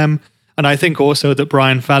reason for them. And I think also that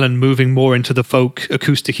Brian Fallon moving more into the folk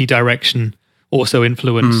acoustic-y direction also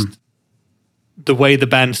influenced the way the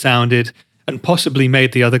band sounded and possibly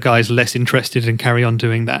made the other guys less interested in carry on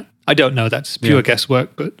doing that. I don't know. That's pure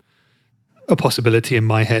guesswork, but a possibility in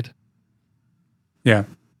my head. Yeah.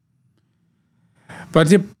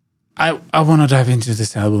 But I want to dive into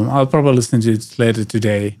this album. I'll probably listen to it later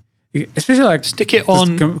today. Especially like... Stick it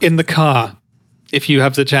on in the car if you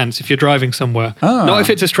have the chance, if you're driving somewhere. Not if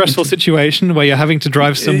it's a stressful situation where you're having to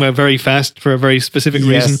drive somewhere very fast for a very specific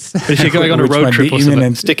reason. But if you're going on a road trip or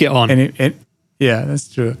something, stick it on. Yeah, that's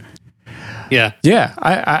true. Yeah. Yeah,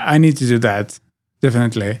 I need to do that.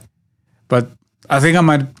 Definitely. But I think I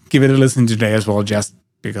might give it a listen today as well, just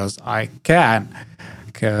because I can.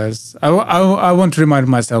 Because I want to remind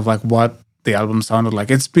myself like what the album sounded like.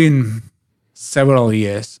 It's been several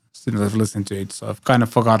years since I've listened to it, so I've kind of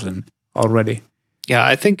forgotten already. Yeah,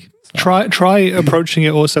 I think try approaching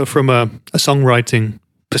it also from a songwriting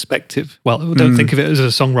perspective. Well, don't think of it as a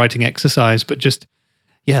songwriting exercise, but just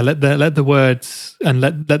let the words and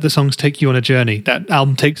let the songs take you on a journey. That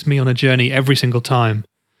album takes me on a journey every single time,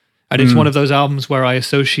 and it's one of those albums where I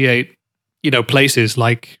associate, places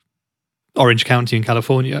like Orange County in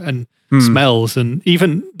California and smells, and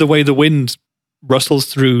even the way the wind rustles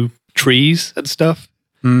through trees and stuff.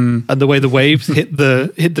 And the way the waves hit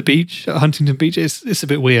the beach at Huntington Beach, it's a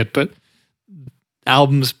bit weird, but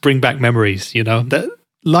albums bring back memories, that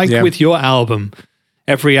with your album,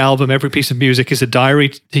 every piece of music is a diary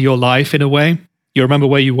to your life in a way. You remember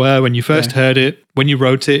where you were when you first heard it, when you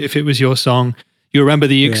wrote it, if it was your song. You remember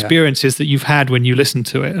the experiences that you've had when you listened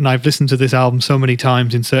to it. And I've listened to this album so many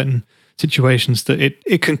times in certain situations that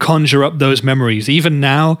it can conjure up those memories. Even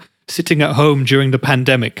now, sitting at home during the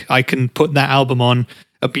pandemic, I can put that album on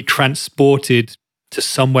and be transported to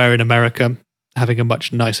somewhere in America having a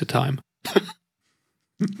much nicer time.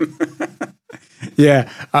 Yeah,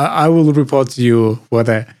 I will report to you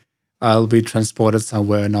whether I'll be transported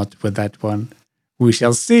somewhere or not with that one. We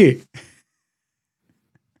shall see.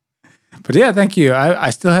 But yeah, thank you.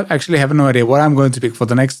 I still have no idea what I'm going to pick for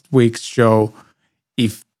the next week's show.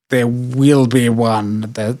 If there will be one,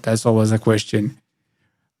 that's always a question.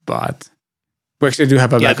 But we actually do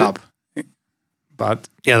have a backup. But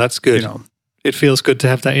yeah, that's good. It feels good to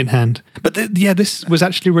have that in hand. But this was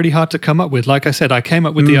actually really hard to come up with. Like I said, I came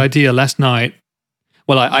up with the idea last night.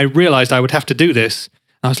 Well, I realized I would have to do this.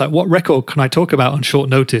 I was like, what record can I talk about on short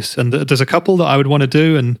notice? And there's a couple that I would want to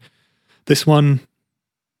do. And this one,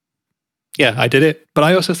 I did it. But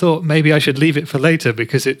I also thought maybe I should leave it for later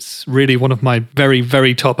because it's really one of my very,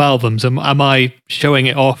 very top albums. Am I showing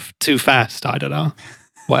it off too fast? I don't know.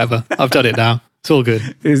 Whatever. I've done it now. It's all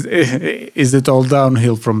good. Is it all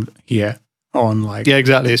downhill from here on? Like, yeah,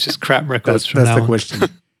 exactly. It's just crap records from now on. That's the question.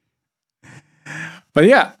 But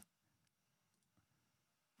yeah,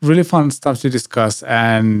 really fun stuff to discuss,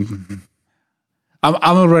 and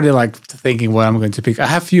I'm already like thinking what I'm going to pick. I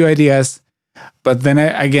have a few ideas, but then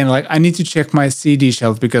I need to check my CD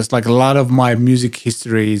shelf because like a lot of my music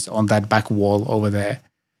history is on that back wall over there.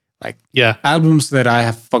 Like albums that I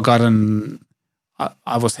have forgotten.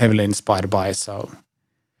 I was heavily inspired by, so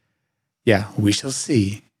yeah, we shall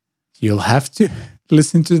see. You'll have to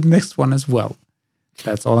listen to the next one as well.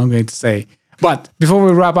 That's all I'm going to say. But before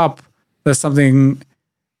we wrap up, there's something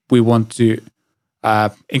we want to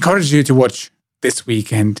encourage you to watch this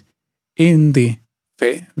weekend in the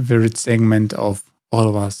favorite segment of all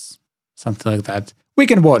of us, something like that.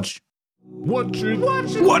 Weekend Watch. Watch it.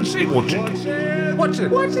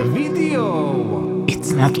 Video.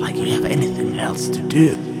 It's not like you have anything else to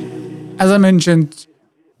do. As I mentioned,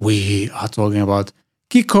 we are talking about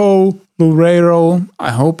Kiko Loureiro.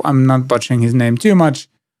 I hope I'm not butchering his name too much.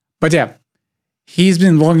 But yeah, he's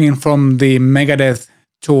been vlogging from the Megadeth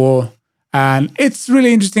tour. And it's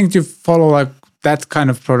really interesting to follow like that kind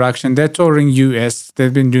of production. They're touring US.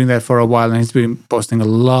 They've been doing that for a while. And he's been posting a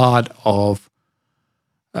lot of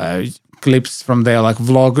clips from there, like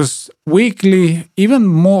vlogs weekly, even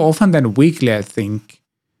more often than weekly, I think.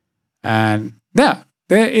 And yeah,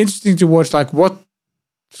 they're interesting to watch, like what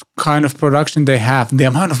kind of production they have. The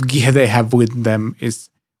amount of gear they have with them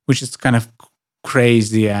which is kind of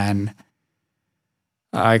crazy, and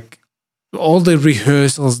like all the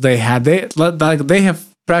rehearsals they had, they have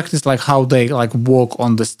practiced like how they like walk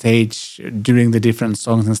on the stage during the different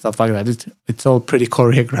songs and stuff like that. It's all pretty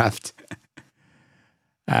choreographed.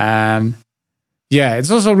 And yeah,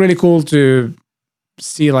 it's also really cool to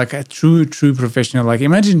see like a true professional. Like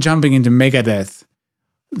imagine jumping into Megadeth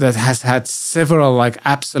that has had several like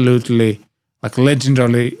absolutely like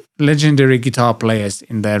legendary guitar players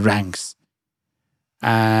in their ranks.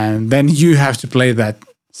 And then you have to play that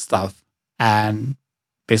stuff. And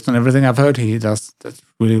based on everything I've heard, he does that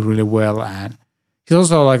really, really well. And he's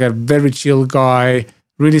also like a very chill guy,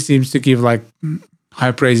 really seems to give like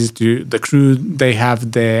high praises to the crew they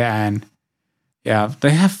have there. And yeah,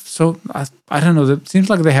 they have, so I don't know, it seems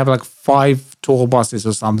like they have like 5 tour buses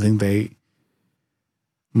or something they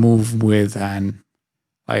move with. And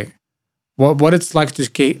like what it's like to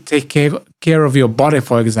take care of your body,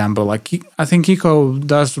 for example. Like I think Kiko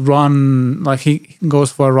does run, like he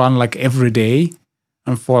goes for a run like every day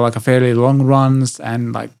and for like a fairly long runs,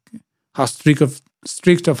 and like how strict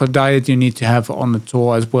of a diet you need to have on the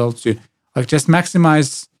tour as well to like just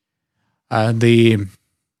maximize the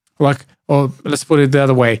like, or let's put it the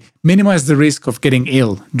other way, minimize the risk of getting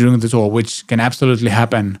ill during the tour, which can absolutely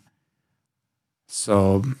happen.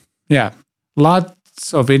 So yeah,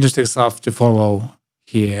 lots of interesting stuff to follow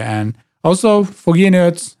here. And also for gear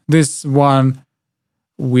nerds, this one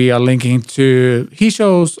we are linking to his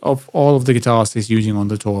shows of all of the guitars he's using on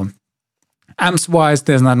the tour. Amps wise,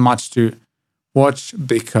 there's not much to watch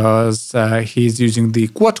because he's using the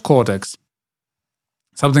Quad Cortex,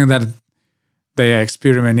 something that they are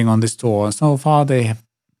experimenting on this tour. So far, they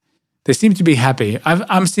seem to be happy.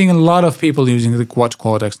 I'm seeing a lot of people using the Quad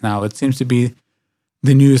Cortex now. It seems to be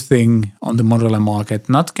the new thing on the modular market.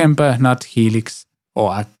 Not Kemper, not Helix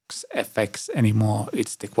or FX anymore.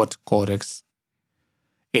 It's the Quad Cortex.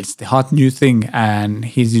 It's the hot new thing, and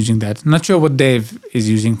he's using that. Not sure what Dave is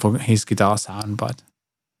using for his guitar sound, but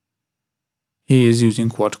he is using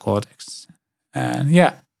Quad Cortex. And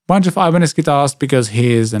yeah, bunch of Ibanez guitars because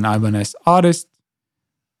he is an Ibanez artist.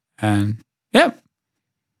 And yeah,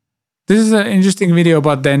 this is an interesting video,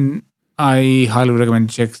 but then I highly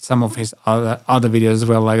recommend check some of his other videos as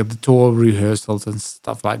well, like the tour rehearsals and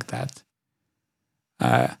stuff like that.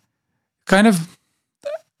 Kind of,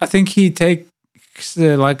 I think he takes,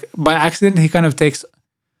 like by accident, he kind of takes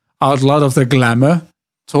out a lot of the glamour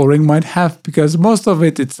touring might have, because most of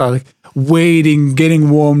it's like waiting,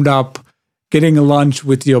 getting warmed up, getting a lunch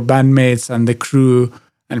with your bandmates and the crew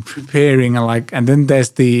and preparing, and then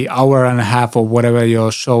there's the hour and a half or whatever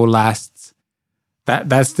your show lasts.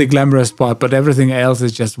 That's the glamorous part, but everything else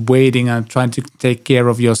is just waiting and trying to take care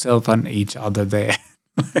of yourself and each other there.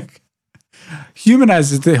 Like,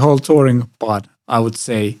 humanizes the whole touring part, I would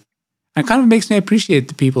say, and kind of makes me appreciate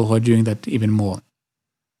the people who are doing that even more.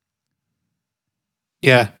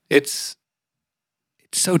 Yeah, it's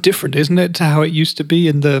so different, isn't it, to how it used to be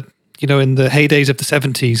in the heydays of the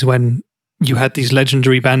 70s when you had these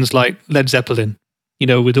legendary bands like Led Zeppelin,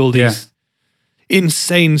 with all these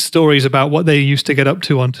insane stories about what they used to get up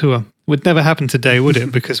to on tour. Would never happen today, would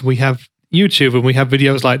it? Because we have YouTube and we have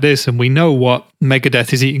videos like this, and we know what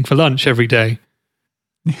Megadeth is eating for lunch every day.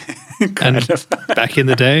 And back in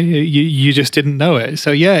the day, you just didn't know it.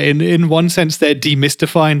 So yeah, in one sense, they're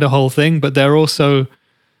demystifying the whole thing, but they're also,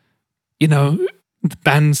 the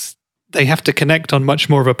bands, they have to connect on much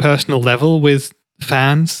more of a personal level with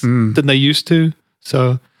fans than they used to.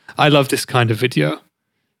 So I love this kind of video.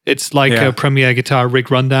 It's like a Premier Guitar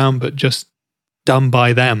rig rundown, but just done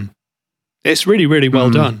by them. It's really, really well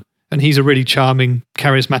done. And he's a really charming,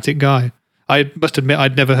 charismatic guy. I must admit,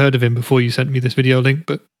 I'd never heard of him before you sent me this video link,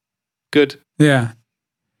 but good. Yeah.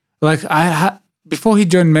 Like before he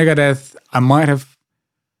joined Megadeth, I might have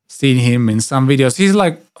seen him in some videos. He's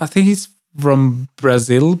like, I think he's from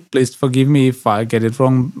Brazil. Please forgive me if I get it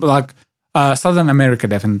wrong. Like Southern America,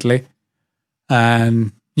 definitely.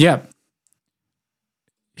 And yeah,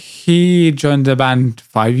 he joined the band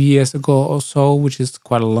 5 years ago or so, which is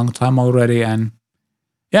quite a long time already. And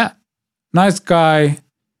yeah, nice guy.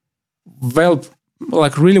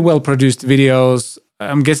 Really well produced videos.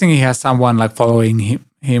 I'm guessing he has someone like following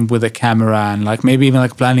him with a camera and like maybe even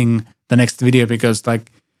like planning the next video, because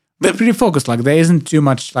like they're pretty focused. Like there isn't too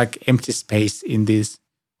much like empty space in this.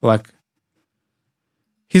 Like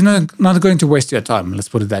he's not going to waste your time. Let's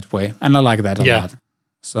put it that way. And I like that a lot.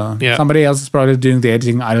 So somebody else is probably doing the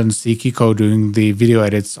editing. I don't see Kiko doing the video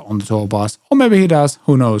edits on the tour bus, or maybe he does.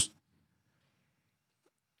 Who knows?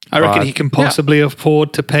 I reckon he can possibly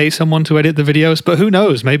afford to pay someone to edit the videos, but who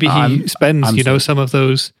knows? Maybe he spends, some of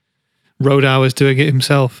those road hours doing it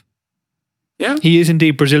himself. Yeah. He is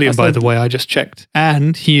indeed Brazilian, by the way, I just checked.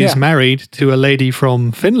 And he is married to a lady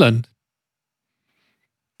from Finland.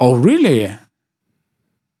 Oh, really?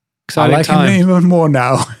 Exciting I like time. him even more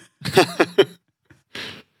now.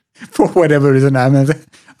 For whatever reason.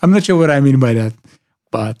 I'm not sure what I mean by that.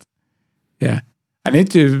 But yeah. I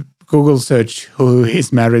need to Google search who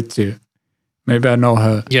he's married to. Maybe I know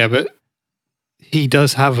her. Yeah, but he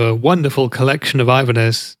does have a wonderful collection of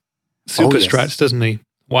Ibanez Super Strats, doesn't he?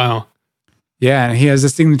 Wow. Yeah, and he has a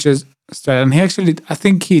signature Strat. And he actually, I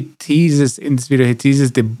think he teases in this video, he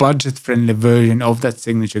teases the budget-friendly version of that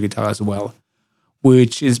signature guitar as well,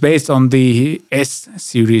 which is based on the S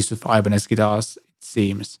series of Ibanez guitars, it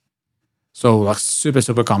seems. So, like, super,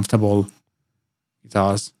 super comfortable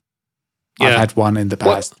guitars. Yeah. I've had one in the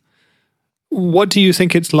past. What do you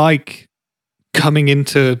think it's like coming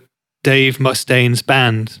into Dave Mustaine's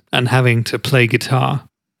band and having to play guitar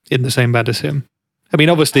in the same band as him? I mean,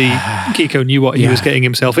 obviously, Kiko knew what he was getting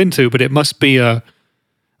himself into, but it must be a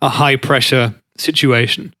high-pressure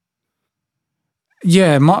situation.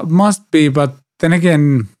 Yeah, must be, but then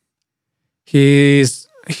again, he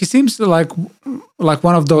seems like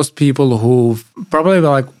one of those people who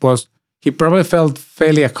probably he probably felt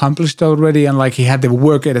fairly accomplished already, and like he had the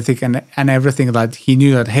work ethic and everything, that he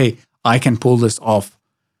knew that, hey, I can pull this off.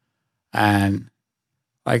 And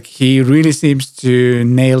like he really seems to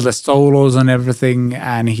nail the solos and everything,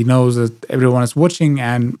 and he knows that everyone is watching,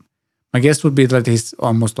 and my guess would be that he's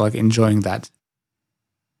almost like enjoying that.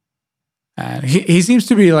 And he seems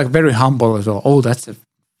to be like very humble as well. Oh, that's a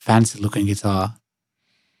fancy looking guitar.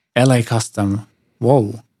 LA custom.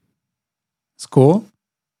 Whoa. It's cool.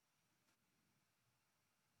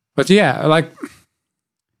 But yeah, like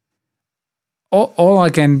all I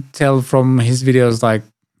can tell from his videos, like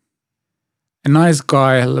a nice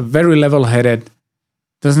guy, very level-headed,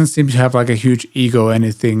 doesn't seem to have like a huge ego or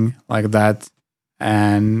anything like that,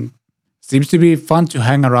 and seems to be fun to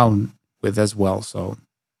hang around with as well. So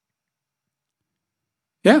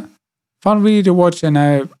yeah, fun video to watch, and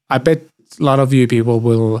I bet a lot of you people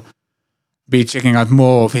will be checking out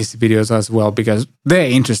more of his videos as well, because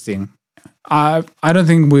they're interesting. I don't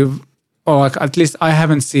think or like at least I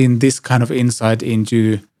haven't seen this kind of insight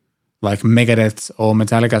into like Megadeth or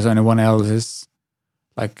Metallica or anyone else's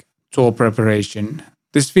like tour preparation.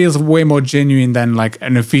 This feels way more genuine than like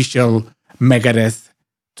an official Megadeth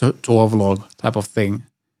tour vlog type of thing.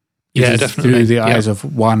 Yeah, it's definitely. Through the eyes of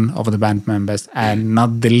one of the band members and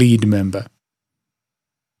not the lead member.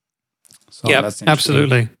 So yeah, that's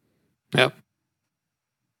absolutely. Yep.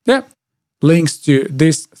 Yeah. Links to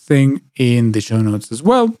this thing in the show notes as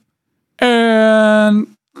well.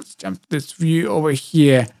 And let's jump to this view over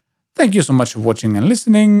here. Thank you so much for watching and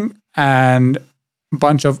listening, and a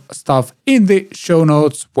bunch of stuff in the show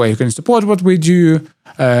notes where you can support what we do.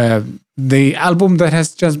 The album that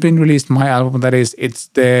has just been released, my album that is, it's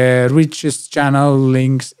the Richest channel,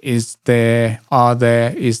 links is there,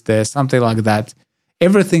 is there, something like that.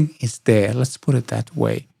 Everything is there, let's put it that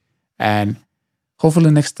way. And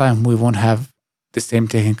hopefully next time we won't have the same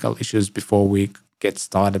technical issues before we get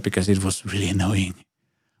started, because it was really annoying.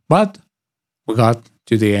 But we got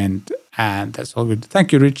to the end, and that's all good.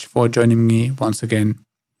 Thank you, Rich, for joining me once again.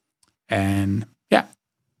 And yeah,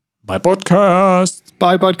 bye podcast.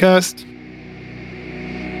 Bye, podcast.